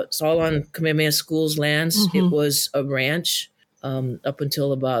It's all on Kamehameha School's lands. Mm-hmm. It was a ranch up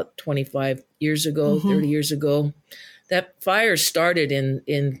until about 25 years ago, Mm-hmm. 30 years ago. That fire started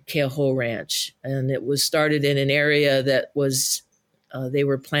in Keaho Ranch, and it was started in an area that was, they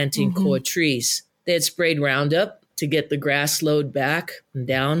were planting Mm-hmm. koa trees. They had sprayed Roundup to get the grass load back and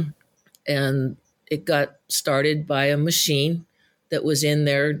down, and it got started by a machine that was in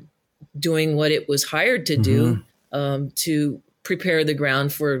there doing what it was hired to do, to prepare the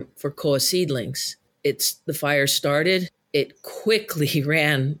ground for koa seedlings. The fire started. It quickly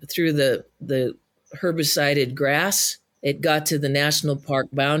ran through the herbicided grass. It got to the national park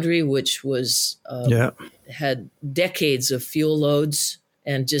boundary, which was had decades of fuel loads,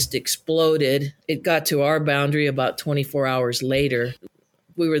 and just exploded. It got to our boundary about 24 hours later.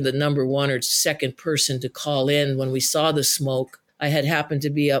 We were the number one or second person to call in when we saw the smoke. I had happened to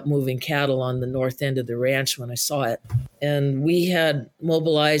be up moving cattle on the north end of the ranch when I saw it. And we had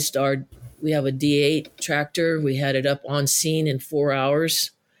mobilized we have a D8 tractor. We had it up on scene in 4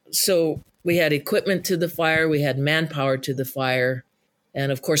 hours. So we had equipment to the fire. We had manpower to the fire.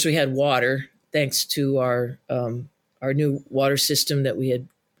 And of course we had water, thanks to our new water system that we had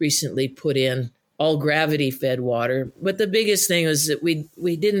recently put in, all gravity fed water. But the biggest thing was that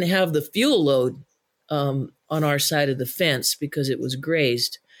we didn't have the fuel load on our side of the fence because it was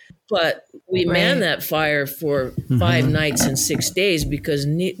grazed. But we manned that fire for 5 nights and 6 days because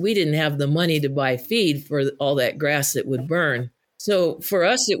we didn't have the money to buy feed for all that grass that would burn. So for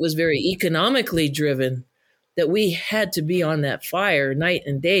us, it was very economically driven that we had to be on that fire night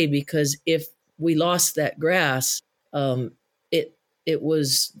and day, because if we lost that grass, it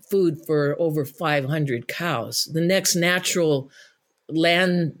was food for over 500 cows. The next natural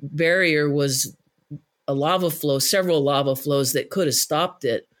land barrier was a lava flow, several lava flows that could have stopped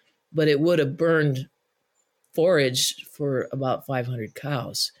it, but it would have burned forage for about 500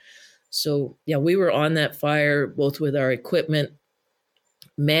 cows. So yeah, we were on that fire, both with our equipment,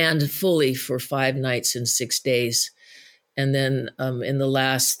 manned fully for 5 nights and 6 days. And then in the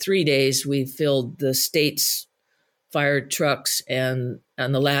last 3 days, we filled the state's fire trucks, and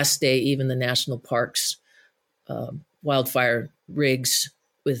on the last day, even the national parks wildfire rigs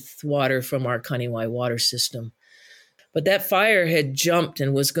with water from our Kaniwai water system. But that fire had jumped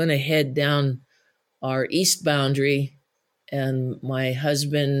and was going to head down our east boundary, and my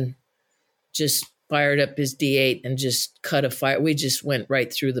husband just fired up his D8 and just cut a fire. We just went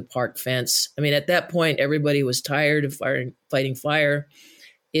right through the park fence. I mean, at that point, everybody was tired of fighting fire.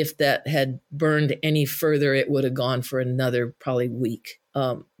 If that had burned any further, it would have gone for another probably week.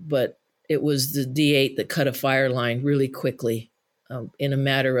 But it was the D8 that cut a fire line really quickly in a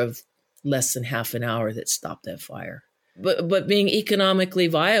matter of less than half an hour that stopped that fire. But being economically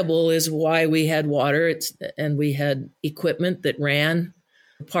viable is why we had water and we had equipment that ran.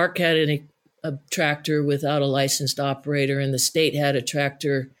 The park had a tractor without a licensed operator, and the state had a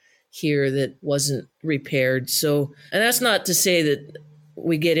tractor here that wasn't repaired. So, and that's not to say that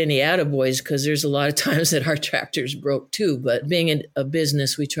we get any attaboys, because there's a lot of times that our tractors broke too. But being a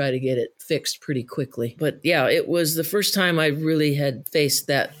business, we try to get it fixed pretty quickly. But yeah, it was the first time I really had faced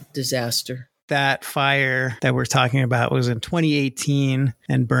that disaster. That fire that we're talking about was in 2018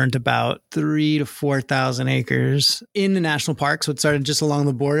 and burned about 3,000 to 4,000 acres in the national park. So it started just along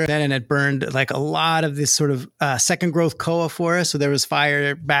the border then, and it burned like a lot of this sort of second growth koa forest. So there was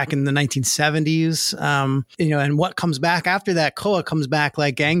fire back in the 1970s, and what comes back after that, koa comes back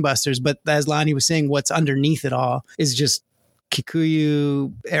like gangbusters. But as Lani was saying, what's underneath it all is just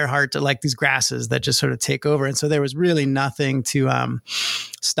kikuyu, earhart, like these grasses that just sort of take over. And so there was really nothing to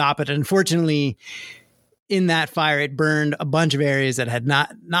stop it. Unfortunately, in that fire, it burned a bunch of areas that had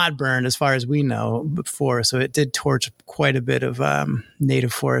not burned as far as we know before. So it did torch quite a bit of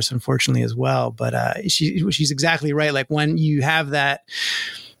native forest, unfortunately, as well. But she's exactly right. Like when you have that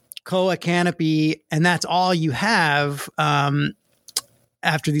koa canopy and that's all you have,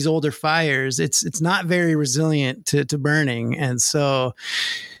 after these older fires, it's not very resilient to burning. And so,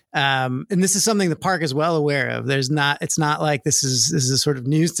 and this is something the park is well aware of. It's not like this is sort of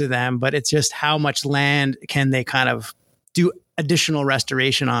news to them, but it's just how much land can they kind of do additional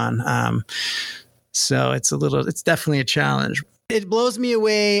restoration on. So it's definitely a challenge. It blows me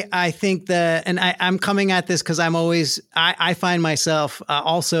away. I think and I'm coming at this because I find myself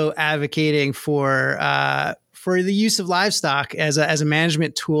also advocating for the use of livestock as a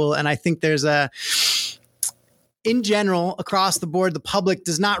management tool. And I think there's in general, across the board, the public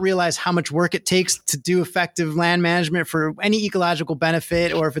does not realize how much work it takes to do effective land management for any ecological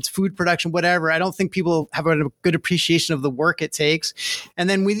benefit, or if it's food production, whatever. I don't think people have a good appreciation of the work it takes. And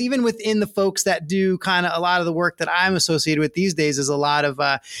then even within the folks that do kind of a lot of the work that I'm associated with these days is a lot of,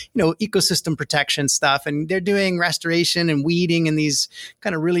 ecosystem protection stuff. And they're doing restoration and weeding in these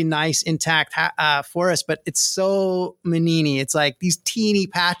kind of really nice intact forests, but it's so manini. It's like these teeny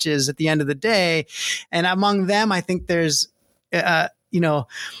patches at the end of the day. And among them, I think there's,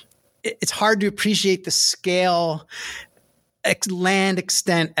 it's hard to appreciate the scale, land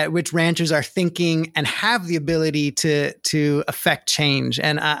extent at which ranchers are thinking and have the ability to affect change.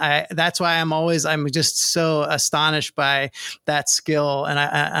 And that's why I'm just so astonished by that skill.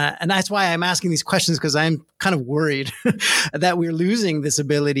 And that's why I'm asking these questions, because I'm kind of worried that we're losing this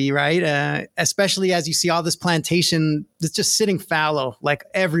ability, right? Especially as you see all this plantation that's just sitting fallow, like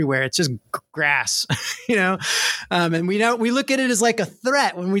everywhere. It's just grass, and we look at it as like a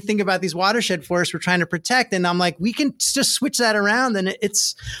threat when we think about these watershed forests we're trying to protect. And I'm like, we can just switch that around, and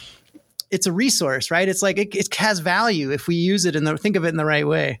it's a resource, right? It's like it has value if we use it and think of it in the right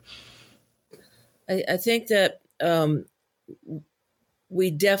way. I think that we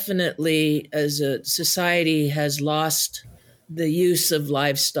definitely, as a society, has lost the use of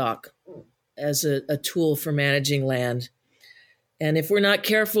livestock as a tool for managing land. And if we're not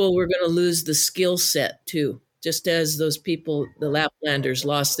careful, we're going to lose the skill set too, just as those people, the Laplanders,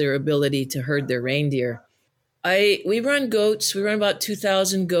 lost their ability to herd their reindeer. We run goats. We run about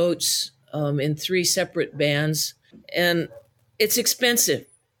 2,000 goats in 3 separate bands. And it's expensive.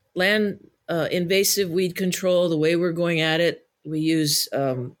 Land invasive weed control, the way we're going at it, we use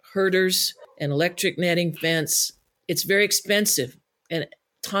herders and electric netting fence. It's very expensive. And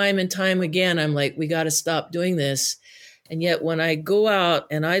time again, I'm like, we got to stop doing this. And yet when I go out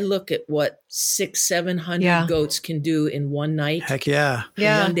and I look at what 600-700 goats can do in one night, heck yeah, in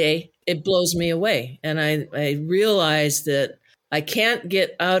one day, it blows me away. And I realize that I can't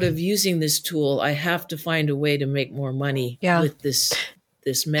get out of using this tool. I have to find a way to make more money with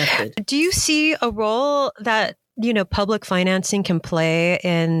this method. Do you see a role that public financing can play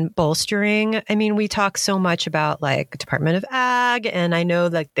in bolstering? I mean, we talk so much about like Department of Ag, and I know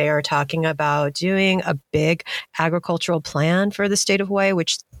that they are talking about doing a big agricultural plan for the state of Hawaii,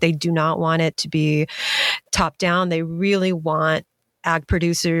 which they do not want it to be top down. They really want ag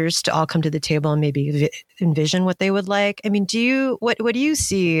producers to all come to the table and maybe envision what they would like. I mean, what do you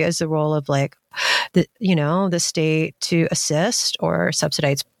see as the role of like the state to assist or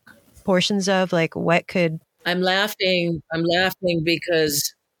subsidize portions of like what could? I'm laughing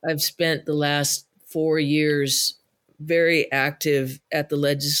because I've spent the last 4 years very active at the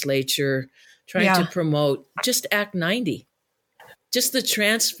legislature trying to promote just Act 90, just the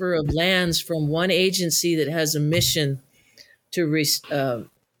transfer of lands from one agency that has a mission to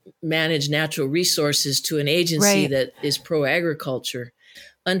manage natural resources to an agency that is pro-agriculture.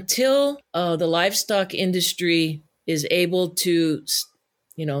 Until the livestock industry is able to,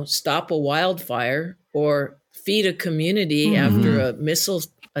 stop a wildfire or feed a community after a missile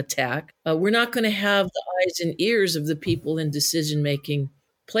attack, we're not going to have the eyes and ears of the people in decision-making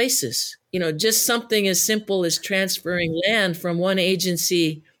places. Just something as simple as transferring land from one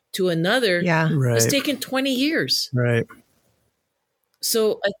agency to another has taken 20 years. Right.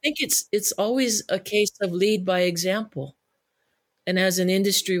 So I think it's always a case of lead by example. And as an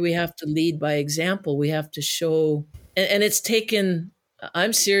industry, we have to lead by example. We have to show, and it's taken,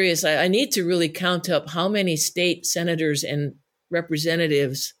 I'm serious, I need to really count up how many state senators and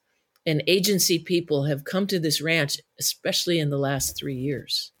representatives and agency people have come to this ranch, especially in the last 3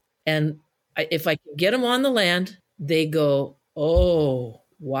 years. And if I can get them on the land, they go, oh,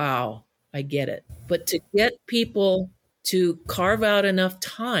 wow, I get it. But to get people to carve out enough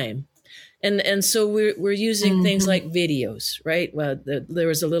time, and so we're using things like videos, right? Well, there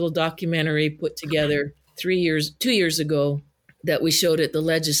was a little documentary put together 2 years ago that we showed at the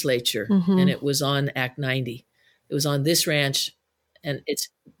legislature, and it was on Act 90. It was on this ranch, and it's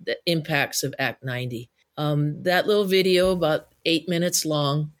the impacts of Act 90. That little video, about 8 minutes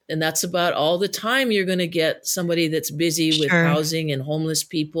long, and that's about all the time you're going to get somebody that's busy with housing and homeless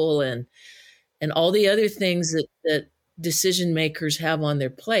people and all the other things that decision makers have on their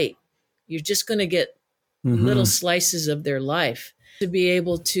plate. You're just going to get little slices of their life. To be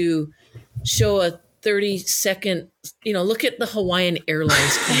able to show a 30-second, look at the Hawaiian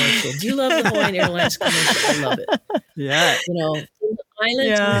Airlines commercial. Do you love the Hawaiian Airlines commercial? I love it. Yeah. From the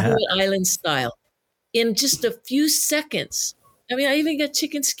island to island style. In just a few seconds. I mean, I even got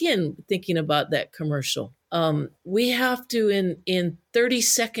chicken skin thinking about that commercial. We have to, in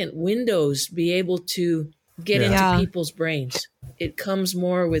 30-second windows, be able to get into people's brains. It comes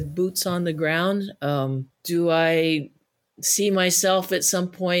more with boots on the ground. Do I see myself at some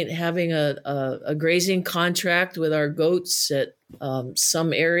point having a grazing contract with our goats at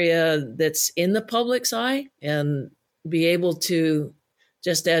some area that's in the public's eye and be able to,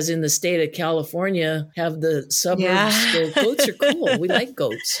 just as in the state of California, have the suburbs go, goats are cool. We like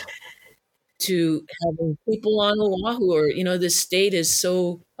goats. To having people on Oahu, or, this state is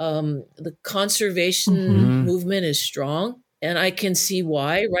so, the conservation movement is strong. And I can see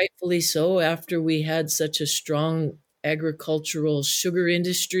why, rightfully so, after we had such a strong agricultural sugar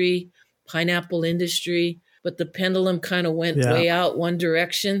industry, pineapple industry, but the pendulum kind of went way out one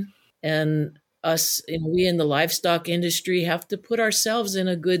direction. And us, we in the livestock industry have to put ourselves in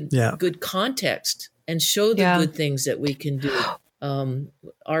a good context and show the good things that we can do.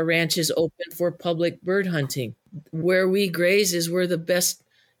 Our ranch is open for public bird hunting. Where we graze is where the best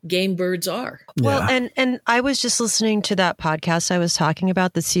game birds are. Well, and I was just listening to that podcast I was talking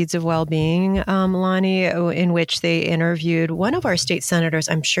about, the Seeds of Wellbeing, Lani, in which they interviewed one of our state senators.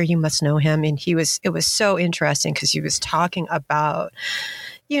 I'm sure you must know him. And it was so interesting because he was talking about,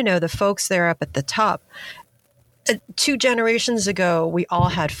 the folks there up at the top. 2 generations ago, we all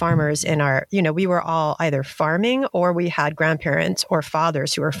had farmers in our, we were all either farming or we had grandparents or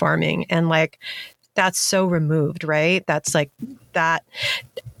fathers who were farming. And that's so removed, right? That's like that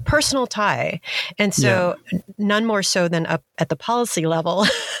personal tie. And so none more so than up at the policy level,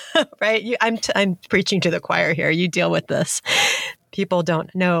 right? I'm preaching to the choir here. You deal with this. People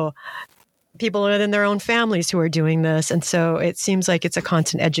don't know. People within their own families who are doing this. And so it seems like it's a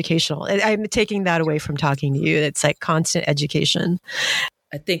constant educational. I'm taking that away from talking to you. It's like constant education.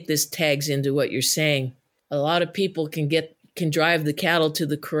 I think this tags into what you're saying. A lot of people can drive the cattle to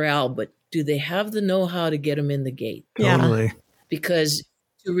the corral, but do they have the know-how to get them in the gate? Totally. Because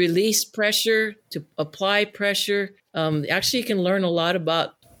to release pressure, to apply pressure, actually you can learn a lot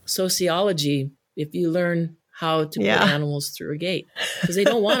about sociology if you learn how to put animals through a gate, because they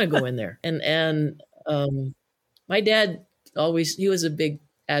don't want to go in there. And my dad he was a big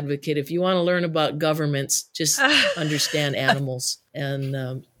advocate. If you want to learn about governments, just understand animals. And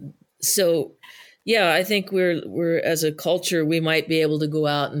I think we're as a culture, we might be able to go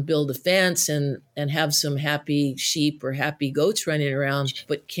out and build a fence and have some happy sheep or happy goats running around.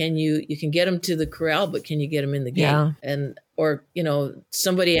 But you can get them to the corral, but can you get them in the gate? Yeah. Or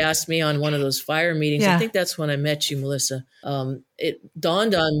somebody asked me on one of those fire meetings, I think that's when I met you, Melissa. It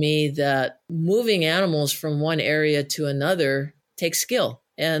dawned on me that moving animals from one area to another takes skill,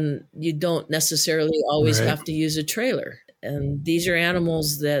 and you don't necessarily always have to use a trailer. And these are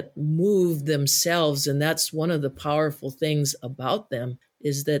animals that move themselves. And that's one of the powerful things about them,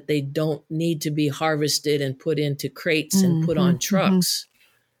 is that they don't need to be harvested and put into crates and put on trucks.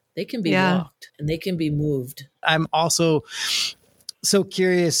 They can be walked and they can be moved. I'm also so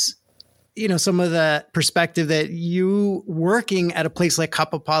curious, some of the perspective that you working at a place like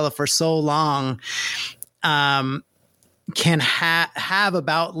Kapāpala for so long can have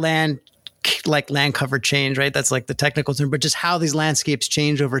about land cover change, right? That's like the technical term, but just how these landscapes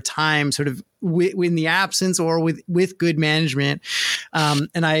change over time, sort of in the absence or with good management.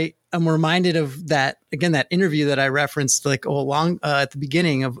 And I'm reminded of that, again, that interview that I referenced at the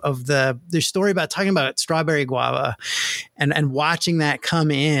beginning of their story about talking about strawberry guava and watching that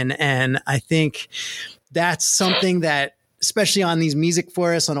come in. And I think that's something that, especially on these music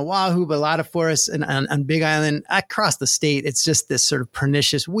forests on Oahu, but a lot of forests on Big Island across the state, it's just this sort of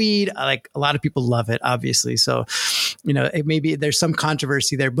pernicious weed. Like, a lot of people love it, obviously. So, maybe there's some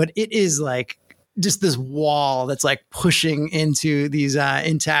controversy there, but it is like just this wall that's like pushing into these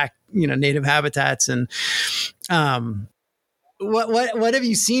intact, native habitats. And what have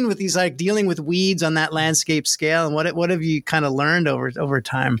you seen with these, like, dealing with weeds on that landscape scale, and what have you kind of learned over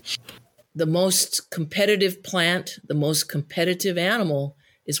time? The most competitive plant, the most competitive animal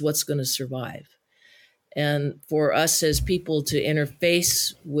is what's going to survive. And for us as people to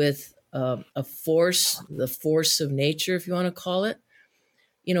interface with a force, the force of nature, if you want to call it,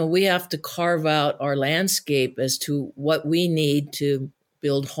 we have to carve out our landscape as to what we need to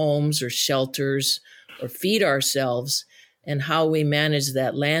build homes or shelters or feed ourselves, and how we manage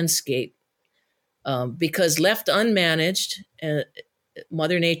that landscape. Because left unmanaged,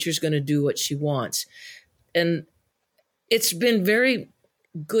 Mother Nature's going to do what she wants. And it's been very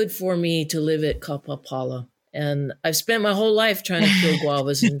good for me to live at Kapāpala. And I've spent my whole life trying to kill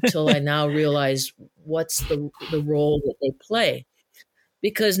guavas until I now realize what's the role that they play.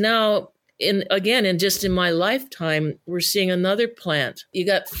 Because now, in just in my lifetime, we're seeing another plant. You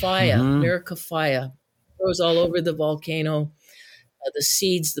got faya, America grows all over the volcano. The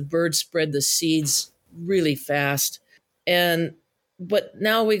seeds, the birds spread the seeds really fast. But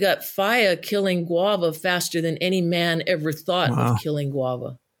now we got fire killing guava faster than any man ever thought of killing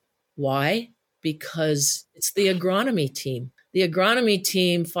guava. Why? Because it's the agronomy team. The agronomy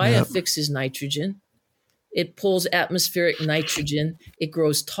team, fire fixes nitrogen. It pulls atmospheric nitrogen. It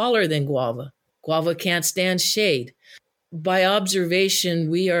grows taller than guava. Guava can't stand shade. By observation,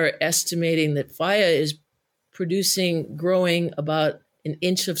 we are estimating that fire is growing about an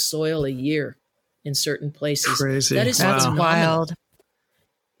inch of soil a year in certain places. Crazy. That is That's wild.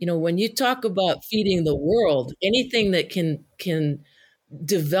 You know, when you talk about feeding the world, anything that can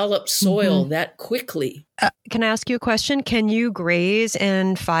develop soil that quickly. Can I ask you a question? Can you graze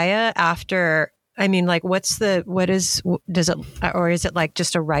in fire after? I mean, like, does it, or is it like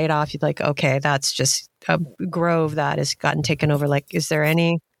just a write-off? You're like, okay, that's just a grove that has gotten taken over. Like, is there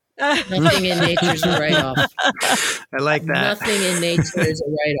any? Nothing in nature is a write-off. I like that. Nothing in nature is a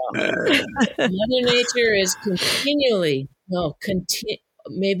write-off. Mother Nature is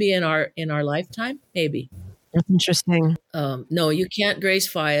maybe in our lifetime, maybe. That's interesting. No, you can't graze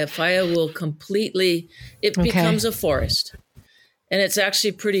fire. Fire will it becomes a forest. And it's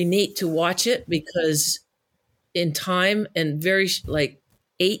actually pretty neat to watch it because in time and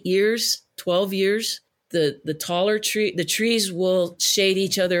 8 years, 12 years, the taller the trees will shade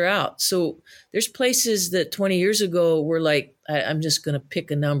each other out. So there's places that 20 years ago were like, I'm just going to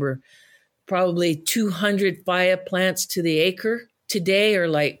pick a number, probably 200 fire plants to the acre. Today are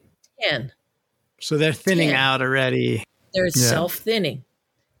like 10. So they're thinning out already. They're self-thinning.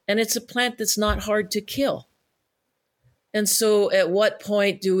 And it's a plant that's not hard to kill. And so at what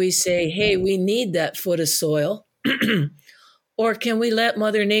point do we say, hey, we need that foot of soil? Or can we let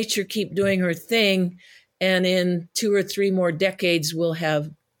Mother Nature keep doing her thing, and in 2 or 3 more decades, we'll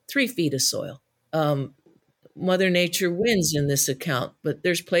have 3 feet of soil? Mother Nature wins in this account, but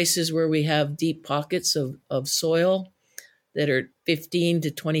there's places where we have deep pockets of soil that are 15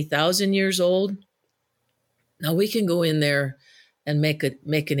 to 20,000 years old. Now we can go in there and make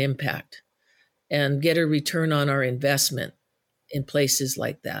an impact and get a return on our investment in places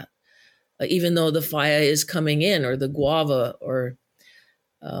like that. Even though the fire is coming in, or the guava, or,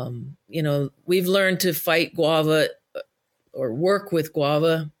 we've learned to fight guava or work with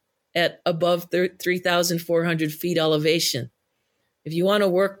guava at above 3,400 feet elevation. If you want to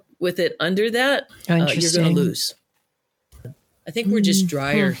work with it under that, you're going to lose. I think we're just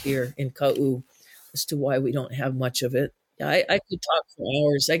drier here in Ka'u as to why we don't have much of it. I could talk for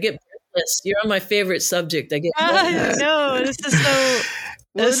hours. I get breathless. You're on my favorite subject. I get breathless. No, this is so.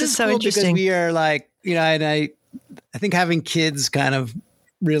 Well, this is so cool interesting. Because we are like, and I think having kids kind of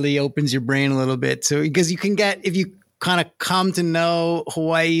really opens your brain a little bit. So because if you kind of come to know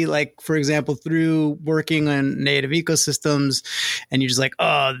Hawaii, like, for example, through working on native ecosystems, and you're just like,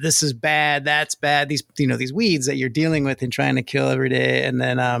 oh, this is bad, that's bad. These weeds that you're dealing with and trying to kill every day. And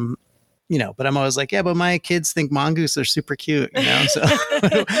then, but I'm always like, yeah, but my kids think mongoose are super cute, so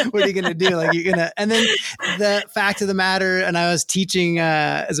what are you going to do? Like, and then the fact of the matter, and I was teaching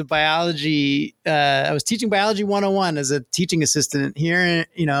I was teaching biology 101 as a teaching assistant here,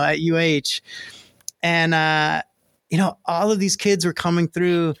 at UH. And, all of these kids were coming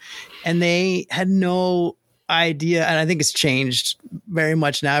through and they had no idea. And I think it's changed very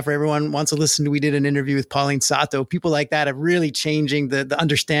much now. For everyone wants to listen to, we did an interview with Pauline Sato. People like that are really changing the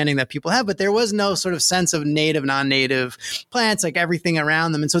understanding that people have, but there was no sort of sense of native, non-native plants, like everything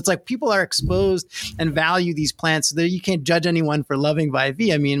around them. And so it's like people are exposed and value these plants so that you can't judge anyone for loving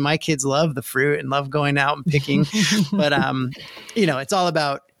Vaivi. I mean, my kids love the fruit and love going out and picking, but it's all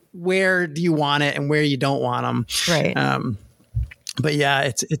about where do you want it and where you don't want them. Right. But yeah,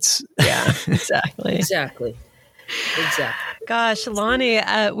 it's yeah, exactly. Exactly. Gosh, Lani,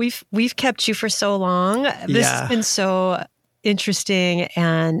 we've kept you for so long. This has been so interesting,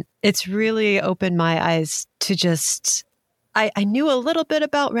 and it's really opened my eyes to just. I knew a little bit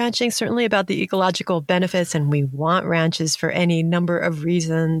about ranching, certainly about the ecological benefits, and we want ranches for any number of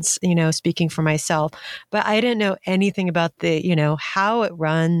reasons, speaking for myself. But I didn't know anything about the, how it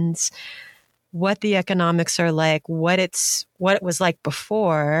runs, what the economics are like, what it was like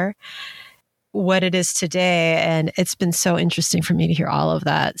before, what it is today. And it's been so interesting for me to hear all of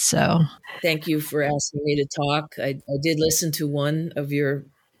that. So thank you for asking me to talk. I did listen to one of your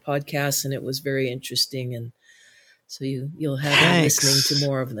podcasts and it was very interesting. And so you'll have me listening to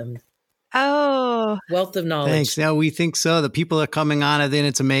more of them. Oh, wealth of knowledge. Thanks. Yeah, we think so. The people are coming on it, and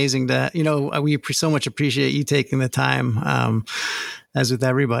it's amazing to, we so much appreciate you taking the time, as with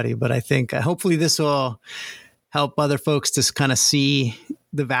everybody. But I think hopefully this will help other folks to kind of see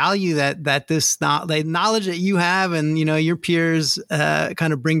the value that this knowledge that you have and, you know, your peers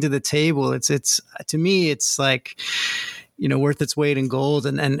kind of bring to the table. It's to me, it's like, you know, worth its weight in gold.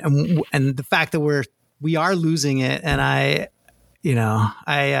 And the fact that we are losing it. And I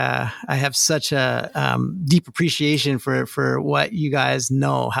have such a deep appreciation for what you guys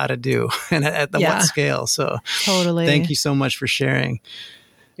know how to do and at what scale. So totally. Thank you so much for sharing.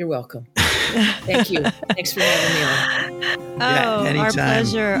 You're welcome. Thank you. Thanks for having me on.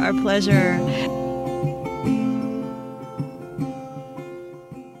 Anytime. Our pleasure.